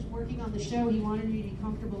I was just working on the show, he wanted me to be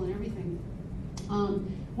comfortable and everything.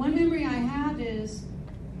 One memory I have is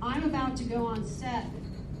I'm about to go on set,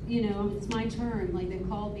 it's my turn, like they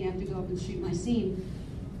called me, I have to go up and shoot my scene,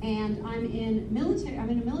 and I'm in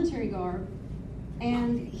a military garb,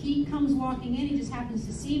 and he comes walking in, he just happens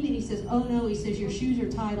to see me, and he says, "Oh no," he says, "your shoes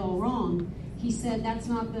are tied all wrong." He said, "That's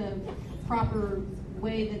not the proper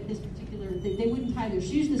way that they wouldn't tie their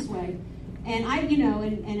shoes this way." And I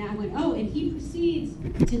went, "Oh," and he proceeds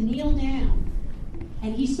to kneel down,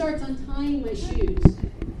 and he starts untying my shoes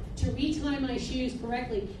to retie my shoes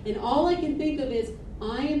correctly. And all I can think of is,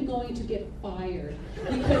 I am going to get fired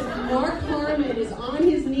because Mark Harmon is on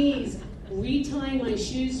his knees retying my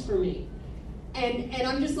shoes for me. And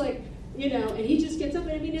I'm just like, and he just gets up,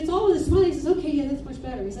 and I mean, it's all with a smile. He says, "Okay, yeah, that's much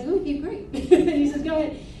better." He's like, "Okay, great." And he says, "Go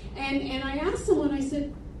ahead." And I asked someone, I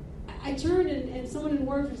said, I turned, and someone in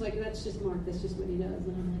work was like, "That's just Mark, that's just what he does."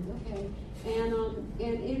 And I'm like, "Okay." And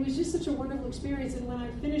it was just such a wonderful experience. And when I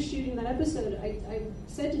finished shooting that episode, I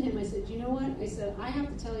said to him, I said, "You know what?" I said, "I have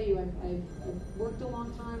to tell you, I've worked a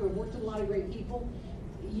long time, I've worked with a lot of great people.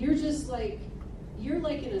 You're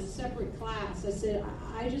like in a separate class." I said,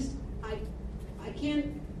 I can't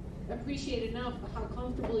appreciate enough how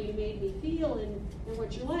comfortable you made me feel and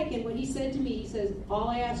what you're like." And what he said to me, he says, "All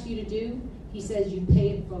I ask you to do," he says, "you pay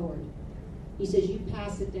it forward." He says, "You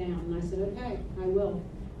pass it down." And I said, "Okay, I will."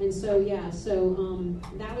 And so,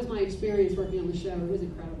 that was my experience working on the show. It was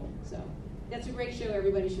incredible. So that's a great show.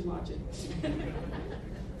 Everybody should watch it.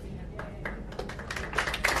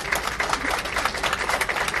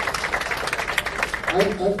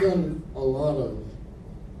 I've done a lot of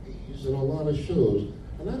these and a lot of shows,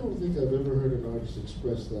 and I don't think I've ever heard an artist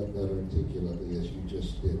express that articulately as you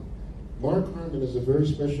just did. Mark Harmon is a very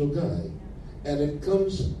special guy, and it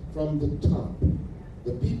comes from the top.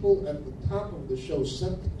 The people at the top of the show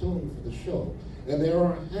set the tone for the show, and there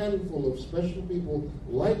are a handful of special people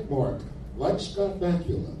like Mark, like Scott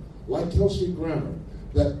Bakula, like Kelsey Grammer,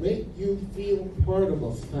 that make you feel part of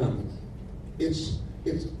a family. It's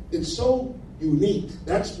so unique.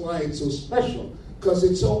 That's why it's so special, because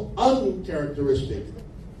it's so uncharacteristic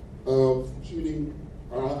of shooting.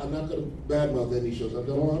 I'm not going to badmouth any shows. I've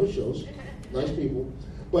done a lot of shows, nice people,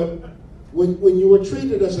 but when you are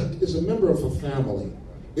treated as a member of a family,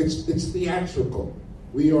 it's theatrical.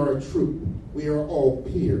 We are a troupe. We are all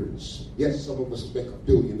peers. Yes, some of us make $1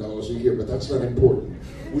 billion a year, but that's not important.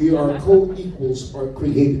 We are co-equals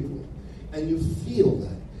creatively, and you feel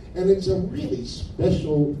that, and it's a really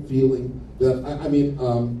special feeling. That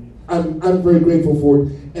I'm very grateful for it.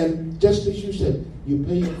 And just as you said, you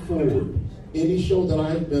pay it forward. Any show that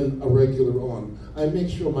I've been a regular on, I make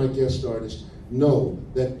sure my guest artists know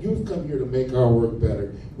that you've come here to make our work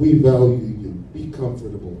better. We value you. Be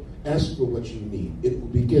comfortable. Ask for what you need. It will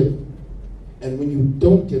be given. And when you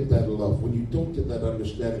don't get that love, when you don't get that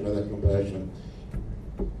understanding or that compassion,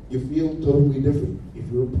 you feel totally different. If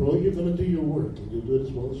you're a pro, you're going to do your work, and you'll do it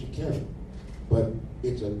as well as you can. But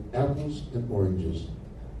it's an apples and oranges.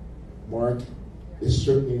 Mark is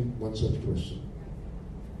certainly one such person.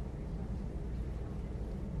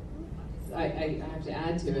 I have to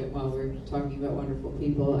add to it while we're talking about wonderful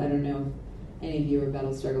people. I don't know if any of you are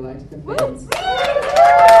Battlestar Galactica fans.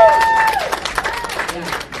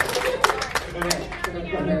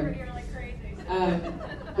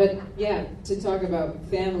 But yeah, to talk about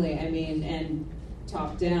family, I mean, and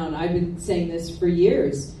top down, I've been saying this for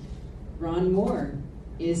years. Ron Moore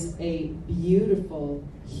is a beautiful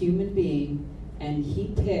human being, and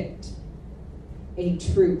he picked a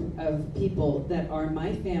troop of people that are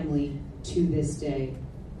my family to this day.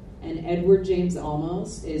 And Edward James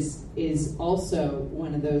Olmos is also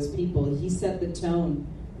one of those people. He set the tone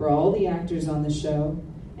for all the actors on the show,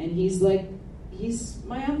 and he's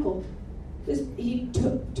my uncle. He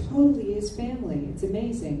took totally his family. It's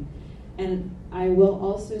amazing. And I will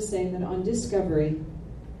also say that on Discovery,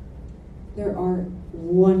 there are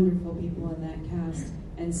wonderful people in that cast.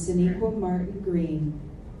 And Sonequa Martin Green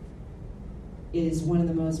is one of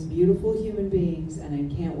the most beautiful human beings, and I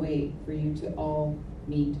can't wait for you to all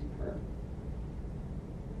meet her.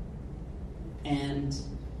 And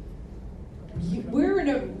we're in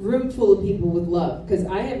a room full of people with love, because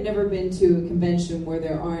I have never been to a convention where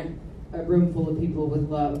there aren't a room full of people with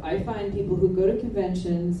love. I find people who go to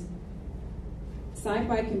conventions,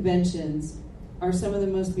 sci-fi conventions, are some of the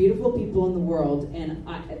most beautiful people in the world, and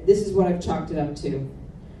this is what I've chalked it up to.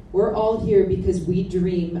 We're all here because we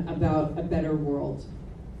dream about a better world,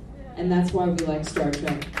 and that's why we like Star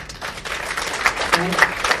Trek. Right?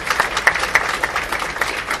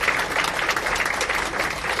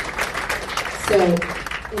 So,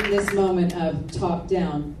 in this moment of top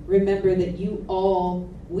down, remember that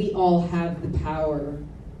we all have the power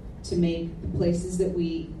to make the places that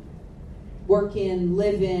we work in,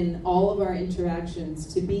 live in, all of our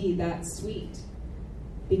interactions to be that sweet.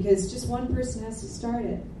 Because just one person has to start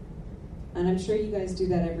it. And I'm sure you guys do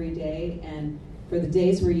that every day. And for the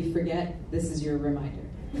days where you forget, this is your reminder.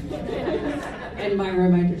 And my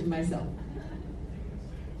reminder to myself.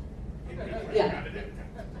 Yeah.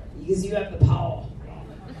 Because you have the power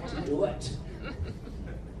to do it.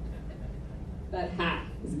 That hat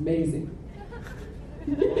is amazing.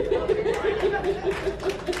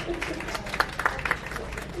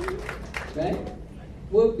 Right?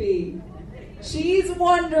 Whoopi. She's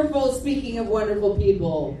wonderful, speaking of wonderful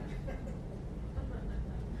people.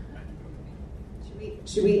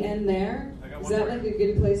 Should we end there? Is that like a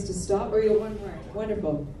good place to stop? Or you have one more?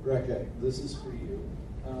 Wonderful. Rehkah, this is for you.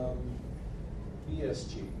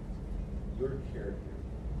 BSG, your character.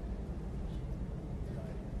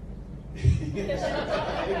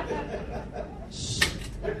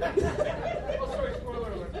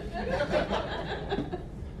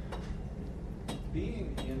 Being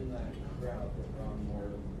in that crowd that Ron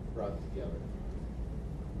Moore brought together,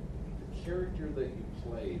 the character that you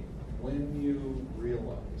played, when you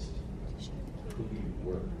realized who you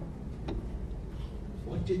were,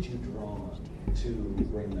 what did you draw on to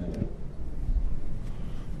bring that out?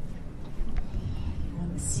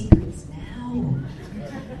 The secrets now.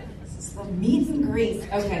 This is the meet and greet.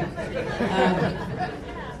 Okay.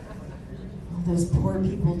 All those poor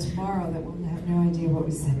people tomorrow that will have no idea what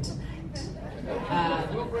we said tonight.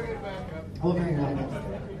 We'll bring it back up. We'll bring it back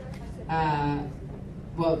up.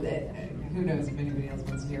 Well, who knows if anybody else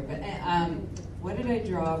wants to hear. But what did I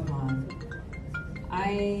draw upon?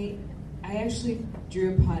 I actually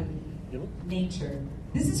drew upon nature.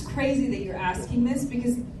 This is crazy that you're asking this,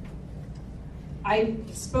 because I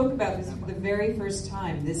spoke about this for the very first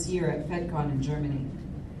time this year at FedCon in Germany.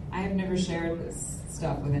 I have never shared this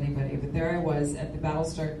stuff with anybody, but there I was at the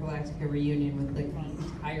Battlestar Galactica reunion with like the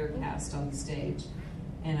entire cast on the stage,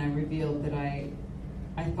 and I revealed that I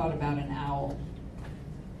thought about an owl.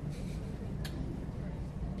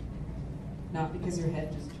 Not because your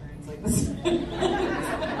head just turns like this.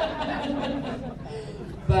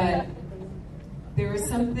 But there was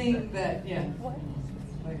something that, yeah.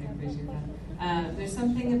 I appreciate that. There's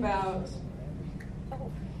something about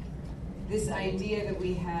this idea that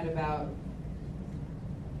we had about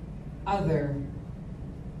other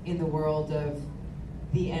in the world of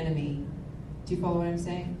the enemy. Do you follow what I'm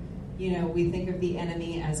saying? You know, we think of the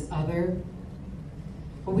enemy as other,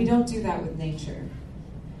 but we don't do that with nature.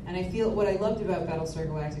 And I feel what I loved about Battlestar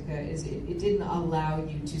Galactica is it didn't allow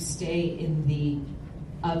you to stay in the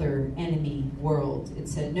other enemy world. It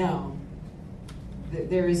said, no,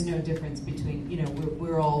 there is no difference between, you know,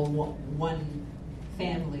 we're all one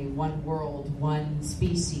family, one world, one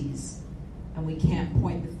species, and we can't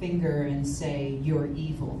point the finger and say, you're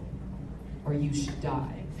evil, or you should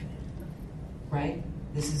die, right?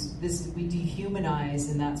 This is we dehumanize,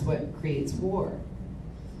 and that's what creates war.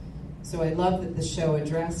 So I love that the show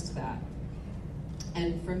addressed that.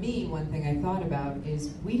 And for me, one thing I thought about is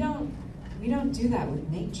we don't do that with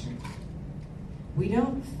nature. We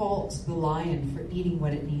don't fault the lion for eating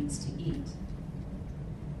what it needs to eat.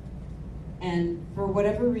 And for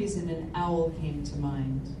whatever reason, an owl came to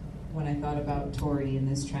mind when I thought about Tori and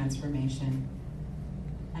this transformation.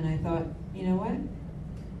 And I thought, you know what?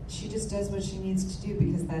 She just does what she needs to do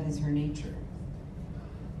because that is her nature.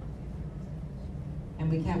 And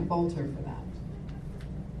we can't fault her for that.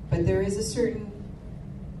 But there is a certain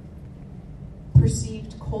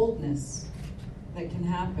perceived coldness that can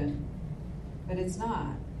happen. But it's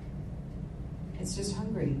not. It's just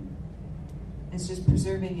hungry. It's just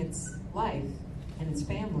preserving its life and its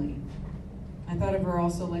family. I thought of her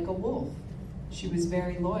also like a wolf. She was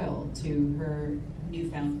very loyal to her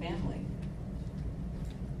newfound family.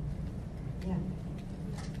 Yeah.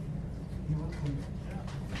 You're welcome.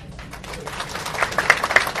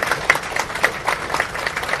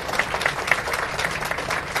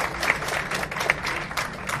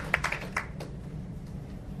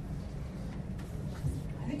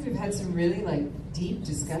 I think we've had some really deep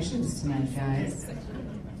discussions tonight, guys.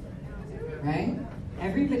 Right?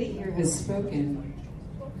 Everybody here has spoken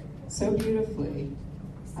so beautifully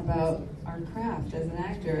about our craft as an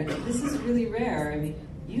actor, and this is really rare. I mean,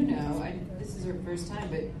 this is our first time,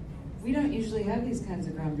 but we don't usually have these kinds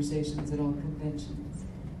of conversations at all conventions.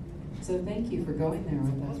 So thank you for going there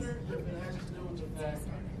with us. It has to do with the fact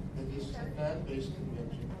that this is a fact-based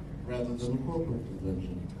convention rather than a corporate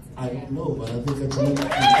convention. I don't know, but I think that's an interesting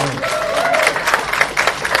point.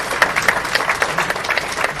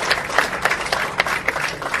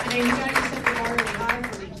 I mean, you guys set the bar really high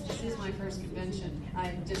for me. This is my first convention.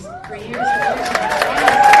 I've just, for years,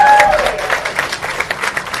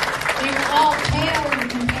 they were all pale in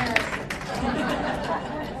comparison.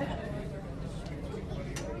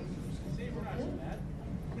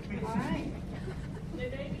 All right. They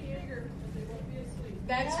may be eager, but they won't be asleep.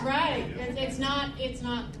 That's right. It's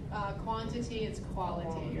not quantity, it's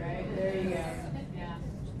quality, right? There you go. Yeah.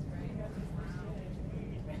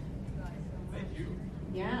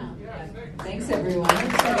 Yeah. Thanks, everyone.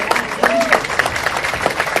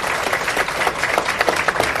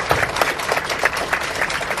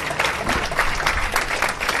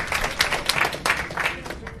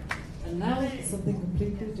 And now something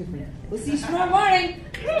completely different. We'll see you tomorrow morning.